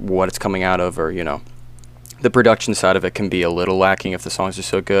matter what it's coming out of, or you know, the production side of it can be a little lacking if the songs are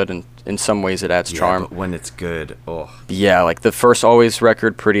so good, and in some ways it adds charm. But when it's good, yeah, like the first Always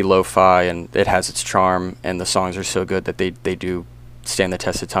record, pretty lo-fi, and it has its charm, and the songs are so good that they do stand the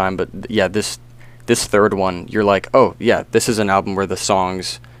test of time. But yeah, this third one, you're like, oh yeah, this is an album where the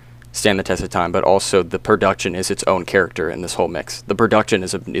songs stand the test of time, but also the production is its own character in this whole mix. The production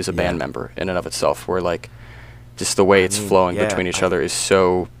is a band member in and of itself, where like just the way it's flowing between each other is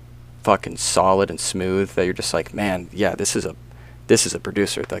so fucking solid and smooth that you're just like, man, yeah, this is a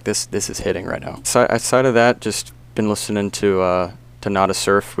producer. Like this is hitting right now. So outside of that, just been listening to Not a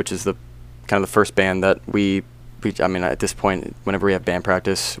Surf, which is the kind of the first band that we I mean, at this point, whenever we have band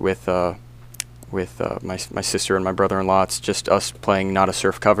practice with my sister and my brother-in-law, it's just us playing Not a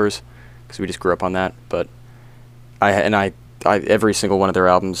Surf covers, because we just grew up on that. But I every single one of their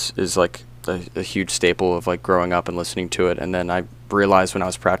albums is like a huge staple of like growing up and listening to it. And then I realized when I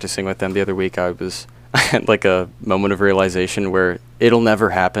was practicing with them the other week, I had like a moment of realization where it'll never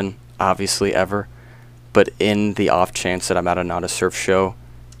happen, obviously, ever. But in the off chance that I'm at a Not a Surf show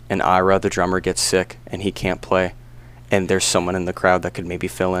and Ira, the drummer, gets sick and he can't play, and there's someone in the crowd that could maybe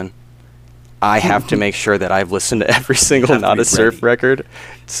fill in, I have to make sure that I've listened to every single Not a Surf record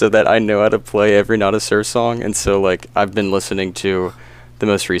so that I know how to play every Not a Surf song. And so like I've been listening to the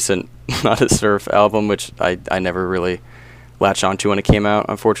most recent Not a Surf album, which I never really latched onto when it came out,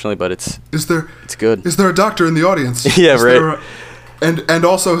 unfortunately, but it's good. Is there a doctor in the audience? Yeah, right. And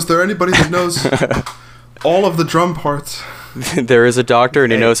also, is there anybody that knows all of the drum parts? There is a doctor,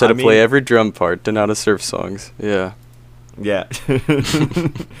 and he knows how to play every drum part to Not a Surf songs. Yeah. Yeah.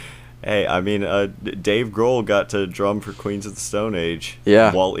 Hey, I mean, Dave Grohl got to drum for Queens of the Stone Age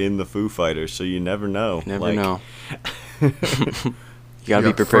while in the Foo Fighters, so you never know. You never know. You gotta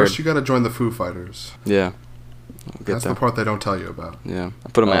be prepared. First, you gotta join the Foo Fighters. Yeah. We'll get That's there. the part they don't tell you about. Yeah, I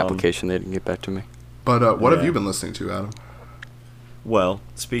put in my application. They didn't get back to me. But what have Yeah. you been listening to, Adam? Well,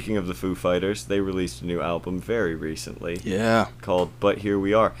 speaking of the Foo Fighters, they released a new album very recently. Yeah. Called But Here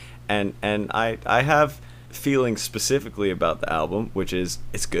We Are. And I have feelings specifically about the album, which is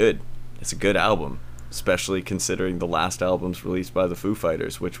it's good. It's a good album, especially considering the last albums released by the Foo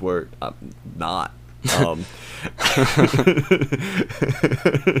Fighters, which were not.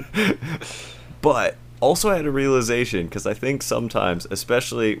 But also I had a realization, because I think sometimes,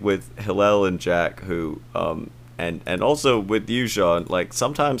 especially with Hillel and Jack, who and also with you, Sean, like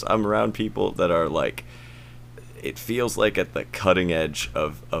sometimes I'm around people that are like, it feels like at the cutting edge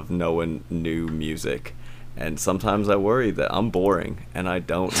of knowing new music, and sometimes I worry that I'm boring and I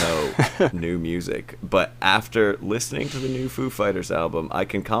don't know new music. But after listening to the new Foo Fighters album, I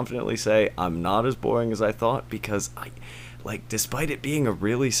can confidently say I'm not as boring as I thought, because despite it being a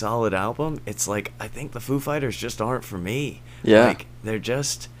really solid album, it's like I think the Foo Fighters just aren't for me. Yeah. Like they're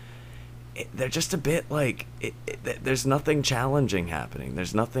just a bit like there's nothing challenging happening.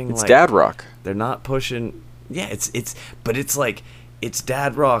 There's nothing It's like dad rock. they're not pushing. Yeah, but it's like it's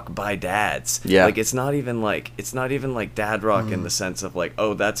dad rock by dads. Yeah. Like it's not even like dad rock in the sense of like,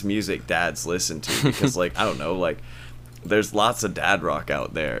 oh, that's music dads listen to, because like I don't know, like there's lots of dad rock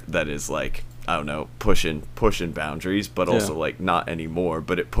out there that is like, I don't know, pushing boundaries, but also like not anymore,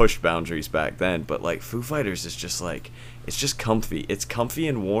 but it pushed boundaries back then. But like Foo Fighters is just like, it's just comfy. It's comfy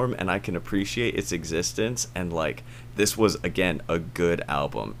and warm, and I can appreciate its existence. And like this was again a good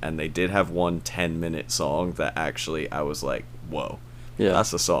album, and they did have one 10-minute song that actually I was like, whoa, Yeah.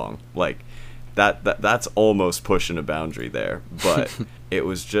 that's a song. Like that's almost pushing a boundary there. But it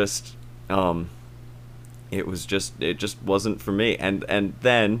was just it just wasn't for me. And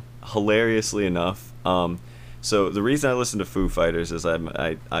then hilariously enough, so the reason I listen to Foo Fighters is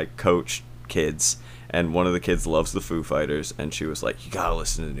I coach kids, and one of the kids loves the Foo Fighters, and she was like, you gotta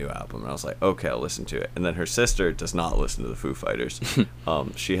listen to the new album. And I was like, okay, I'll listen to it. And then her sister does not listen to the Foo Fighters.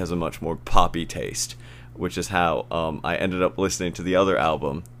 She has a much more poppy taste, which is how I ended up listening to the other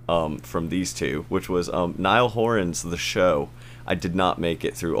album from these two, which was Niall Horan's The Show. I did not make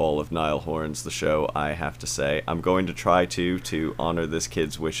it through all of Niall Horan's The Show, I have to say. I'm going to try to honor this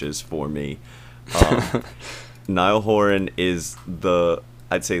kid's wishes for me. Niall Horan is the,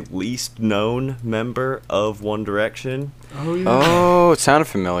 I'd say, least known member of One Direction. Oh yeah. Oh, it sounded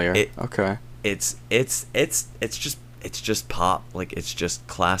familiar. Okay. It's just pop. Like it's just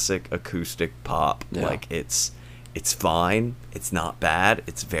classic acoustic pop. Yeah. Like it's fine. It's not bad.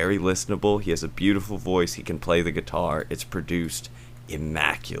 It's very listenable. He has a beautiful voice. He can play the guitar. It's produced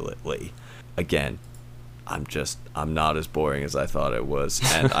immaculately. Again, I'm not as boring as I thought it was.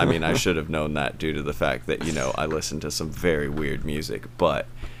 And I mean, I should have known that due to the fact that, you know, I listen to some very weird music, but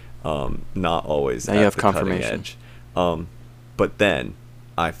not always Now at you have the confirmation. cutting edge. But then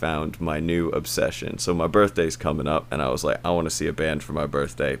I found my new obsession. So my birthday's coming up, and I was like, I want to see a band for my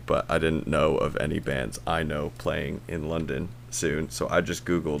birthday, but I didn't know of any bands I know playing in London soon. So I just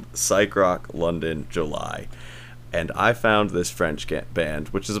Googled Psych Rock London July. And I found this French band,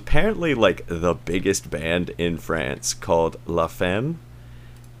 which is apparently like the biggest band in France, called La Femme.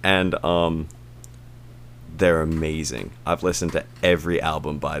 And they're amazing. I've listened to every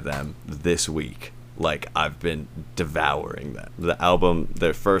album by them this week. Like, I've been devouring them.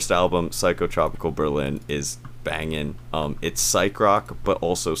 Their first album, Psychotropical Berlin, is banging. It's psych rock, but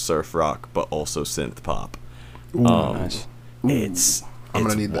also surf rock, but also synth pop. Nice. It's I'm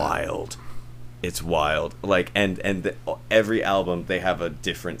gonna need that. wild. It's wild. Like, every album, they have a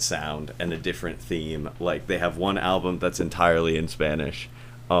different sound and a different theme. Like, they have one album that's entirely in Spanish.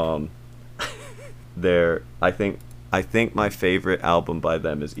 I think my favorite album by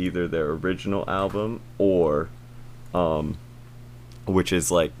them is either their original album or, which I'd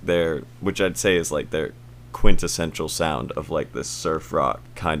say is like their quintessential sound of like this surf rock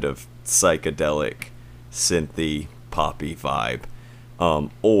kind of psychedelic, synthy, poppy vibe,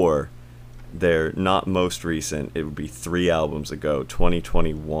 or their not most recent. It would be 3 albums ago,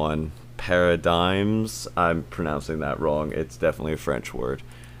 2021, Paradigms. I'm pronouncing that wrong. It's definitely a French word.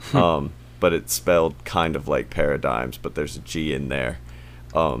 But it's spelled kind of like paradigms, but there's a G in there.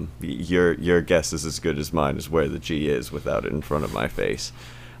 Your guess is as good as mine as where the G is without it in front of my face.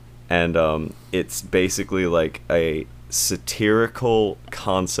 And it's basically like a satirical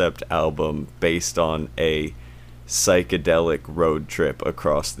concept album based on a psychedelic road trip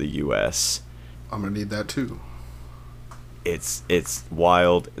across the U.S. I'm gonna need that too. It's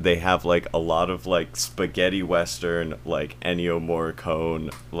wild. They have like a lot of like spaghetti western, like Ennio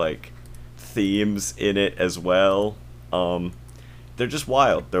Morricone, like themes in it as well. they're just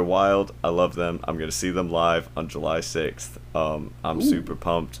wild. They're wild. I love them. I'm gonna see them live on July 6th. I'm super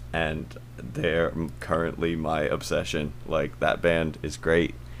pumped, and they're currently my obsession. Like, that band is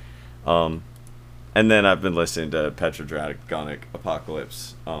great. And then I've been listening to Petrodragonic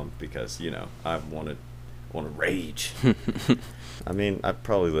Apocalypse, because, you know, I want to rage. I mean, I've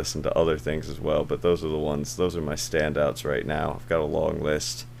probably listened to other things as well, but those are my standouts right now. I've got a long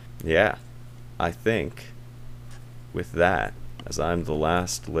list. Yeah, I think with that, as I'm the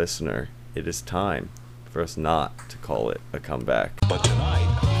last listener, it is time for us not to call it a comeback. But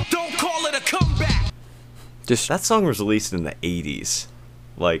tonight, don't call it a comeback! That song was released in the 80s.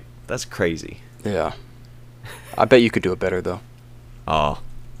 Like, that's crazy. Yeah. I bet you could do it better, though. Oh,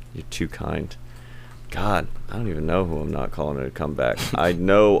 you're too kind. God, I don't even know who I'm not calling it a comeback. I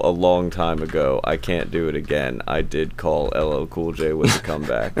know a long time ago I can't do it again. I did call LL Cool J with a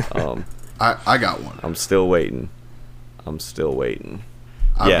comeback. I got one. I'm still waiting. I've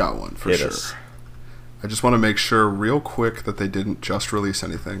got one for sure. I just want to make sure real quick that they didn't just release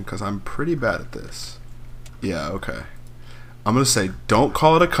anything, because I'm pretty bad at this. Yeah, okay. I'm going to say, don't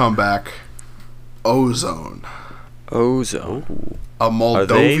call it a comeback. Ozone. Ozone. A Moldovan. Are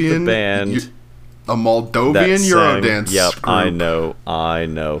they the band? A Moldovan Eurodance Yep, group. I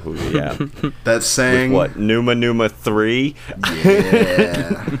know who. Yeah. That sang. With what? Numa 3.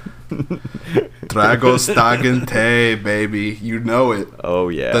 Yeah. Dragostagente, baby. You know it. Oh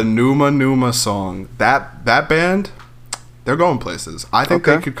yeah. The Numa song. That band, they're going places. I think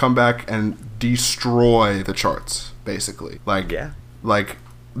they could come back and destroy the charts, basically. Like, yeah. Like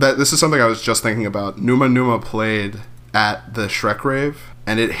that. This is something I was just thinking about. Numa played at the Shrek rave,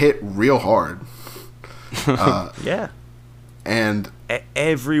 and it hit real hard. Yeah. And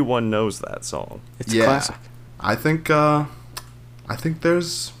everyone knows that song. It's a classic. I think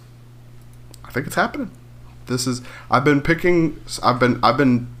it's happening. I've been picking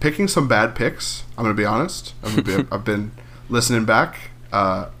some bad picks. I'm gonna be honest. I've been listening back.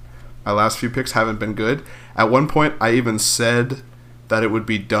 My last few picks haven't been good. At one point, I even said that it would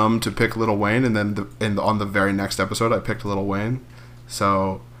be dumb to pick Lil Wayne, and then on the very next episode, I picked Lil Wayne.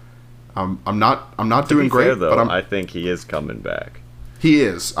 So I'm not doing great. Fair, though, but I think he is coming back. He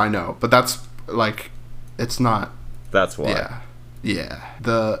is. I know, but that's like, it's not. That's why. Yeah.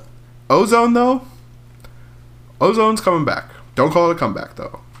 The Ozone, though. Ozone's coming back. Don't call it a comeback,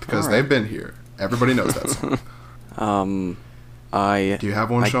 though, because they've been here. Everybody knows that song. Do you have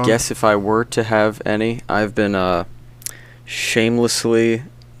one, Sean? I guess if I were to have any, I've been shamelessly.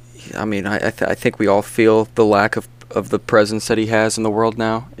 I mean, I think we all feel the lack of the presence that he has in the world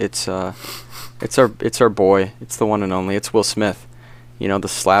now. It's our boy. It's the one and only. It's Will Smith. You know, the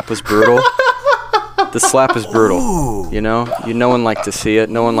slap was brutal. The slap is brutal. Ooh. You know, no one liked to see it.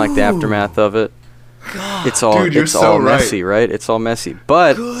 No one liked the aftermath of it. God. It's all messy, right? It's all messy.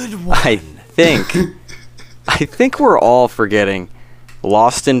 But I think we're all forgetting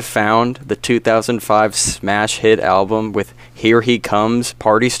Lost and Found, the 2005 smash hit album with Here He Comes,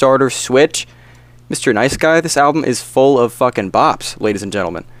 Party Starter, Switch. Mr. Nice Guy, this album is full of fucking bops, ladies and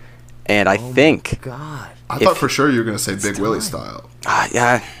gentlemen. And I think... God. I thought for sure you were going to say Big Willie style.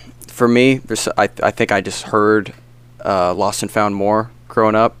 Yeah. For me, I think I just heard Lost and Found more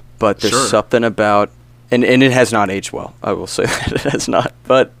growing up. But there's something about... And it has not aged well. I will say that it has not.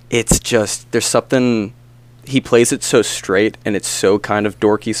 But it's just... There's something... He plays it so straight, and it's so kind of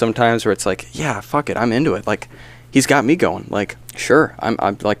dorky sometimes, where it's like, yeah, fuck it, I'm into it. Like, he's got me going. Like, sure,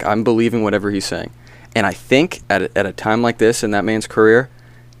 I'm believing whatever he's saying. And I think at a time like this in that man's career,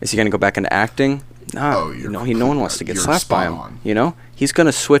 is he going to go back into acting? Nah, no one wants to get slapped by him. You know, he's going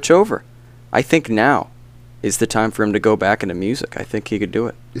to switch over. I think now is the time for him to go back into music. I think he could do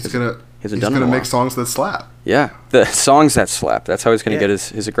it. He's gonna make songs that slap. Yeah, the songs that slap. That's how he's gonna get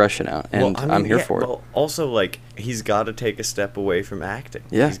his aggression out, and I'm here for it. Well, also, like, he's got to take a step away from acting.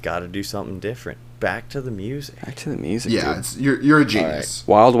 Yeah, he's got to do something different. Back to the music. Yeah, you're a genius.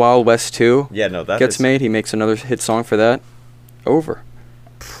 Right. Wild Wild West 2. Yeah, no, that gets made. He makes another hit song for that. Over.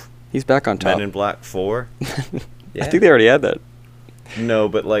 He's back on top. Men in Black 4. Yeah. I think they already had that. No,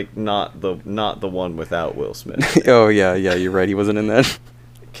 but like not the one without Will Smith. Oh yeah, you're right. He wasn't in that.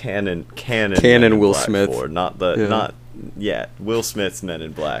 Canon Will Black Smith. 4, Will Smith's Men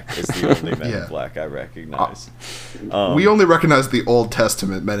in Black is the only Men in Black I recognize. We only recognize the Old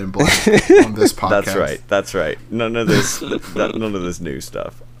Testament Men in Black on this podcast. That's right. None of this new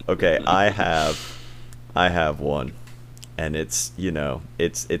stuff. Okay, I have one, and it's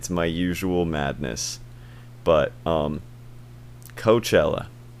it's my usual madness, but Coachella,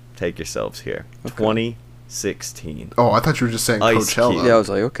 take yourselves here. Okay. 2016. Oh, I thought you were just saying Coachella. Yeah, I was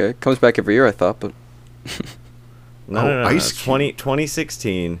like, okay, comes back every year, I thought, but No. Ice Cube.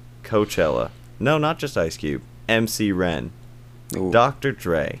 2016 Coachella. No, not just Ice Cube. MC Ren, Ooh. Dr.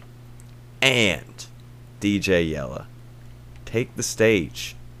 Dre, and DJ Yella take the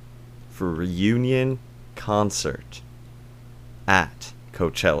stage for a reunion concert at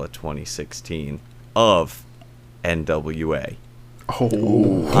Coachella 2016 of NWA.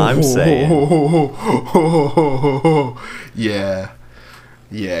 Oh, I'm saying. Yeah.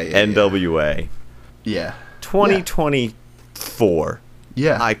 NWA. Yeah. 2024.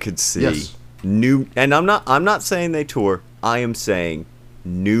 Yeah. I could see Yes. new, and I'm not saying they tour. I am saying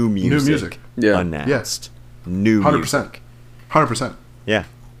new music. Yeah. Announced. New 100%. music. 100%. Yeah.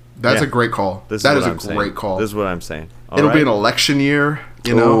 That's Yeah. a great call. This That is is what a I'm great saying. call. This is what I'm saying. All It'll be right? an election year,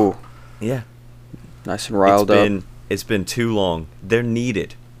 you know. Ooh, Yeah. nice and riled up. It's been too long. They're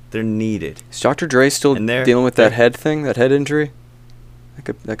needed. Is Dr. Dre still And they're- dealing with that they're- head thing, that head injury?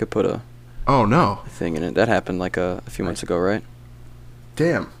 That could put a Oh no. thing in it. That happened like a few months ago, right?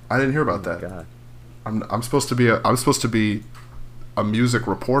 Damn. I didn't hear about Oh, that. God. I'm supposed to be a music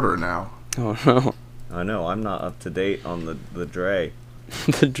reporter now. Oh no, I know. I'm not up to date on the Dre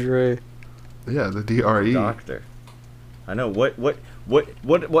the Dre. Yeah, the DRE. doctor. I know. What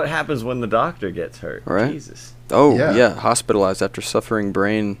happens when the doctor gets hurt? Right. Jesus. Oh Yeah. yeah, hospitalized after suffering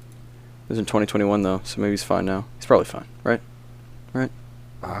brain. It was in 2021 though, so maybe he's fine now. He's probably fine, right?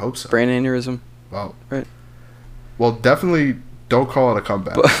 I hope so. Brain aneurysm. Wow. Right. Well, definitely don't call it a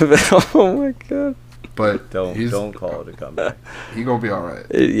comeback. Oh my god. But Don't call it a comeback. He gonna be all right.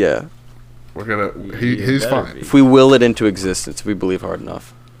 Yeah. We're gonna. You He's better fine. be. If we will it into existence, we believe hard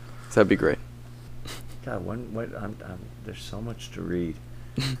enough. That'd be great. God, there's so much to read.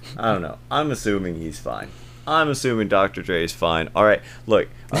 I don't know. I'm assuming he's fine. I'm assuming Dr. Dre is fine. All right, look.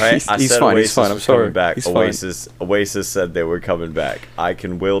 All right, He's I said fine, he's Oasis fine, I'm was sorry. coming back. He's fine. Oasis said they were coming back. I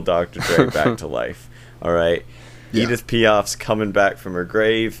can will Dr. Dre back to life. All right. Yeah. Edith Piaf's coming back from her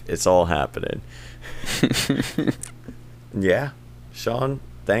grave. It's all happening. Yeah, Sean,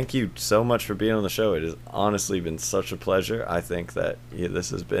 thank you so much for being on the show. It has honestly been such a pleasure. I think that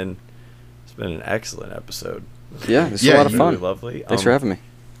it's been an excellent episode. Yeah, this is Yeah, a lot of you- fun. Really lovely. Thanks for having me.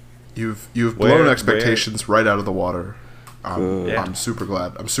 You've Where- blown expectations right out of the water. Good. Yeah. I'm super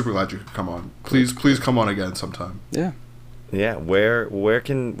glad. I'm super glad you could come on. Please come on again sometime. Yeah. Yeah, when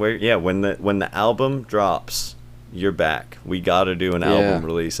the album drops, you're back. We got to do an album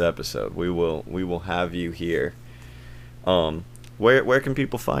release episode. We will have you here. Where can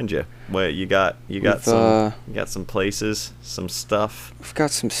people find you? You got some places, some stuff. We've got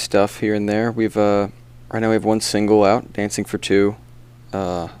some stuff here and there. We've right now we have one single out, Dancing for Two,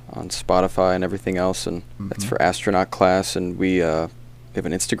 on Spotify and everything else, and that's for Astronaut Class. And we have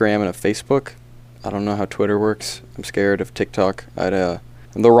an Instagram and a Facebook. I don't know how Twitter works. I'm scared of TikTok.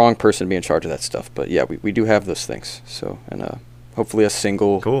 I'm the wrong person to be in charge of that stuff. But yeah, we do have those things. So and hopefully a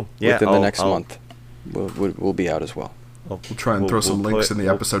single Cool. Yeah, within the I'll- next I'll- month will be out as well. We'll try and throw some links in the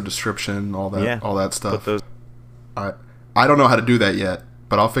episode description, all that stuff. Put those I don't know how to do that yet,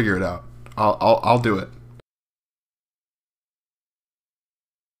 but I'll figure it out. I'll do it.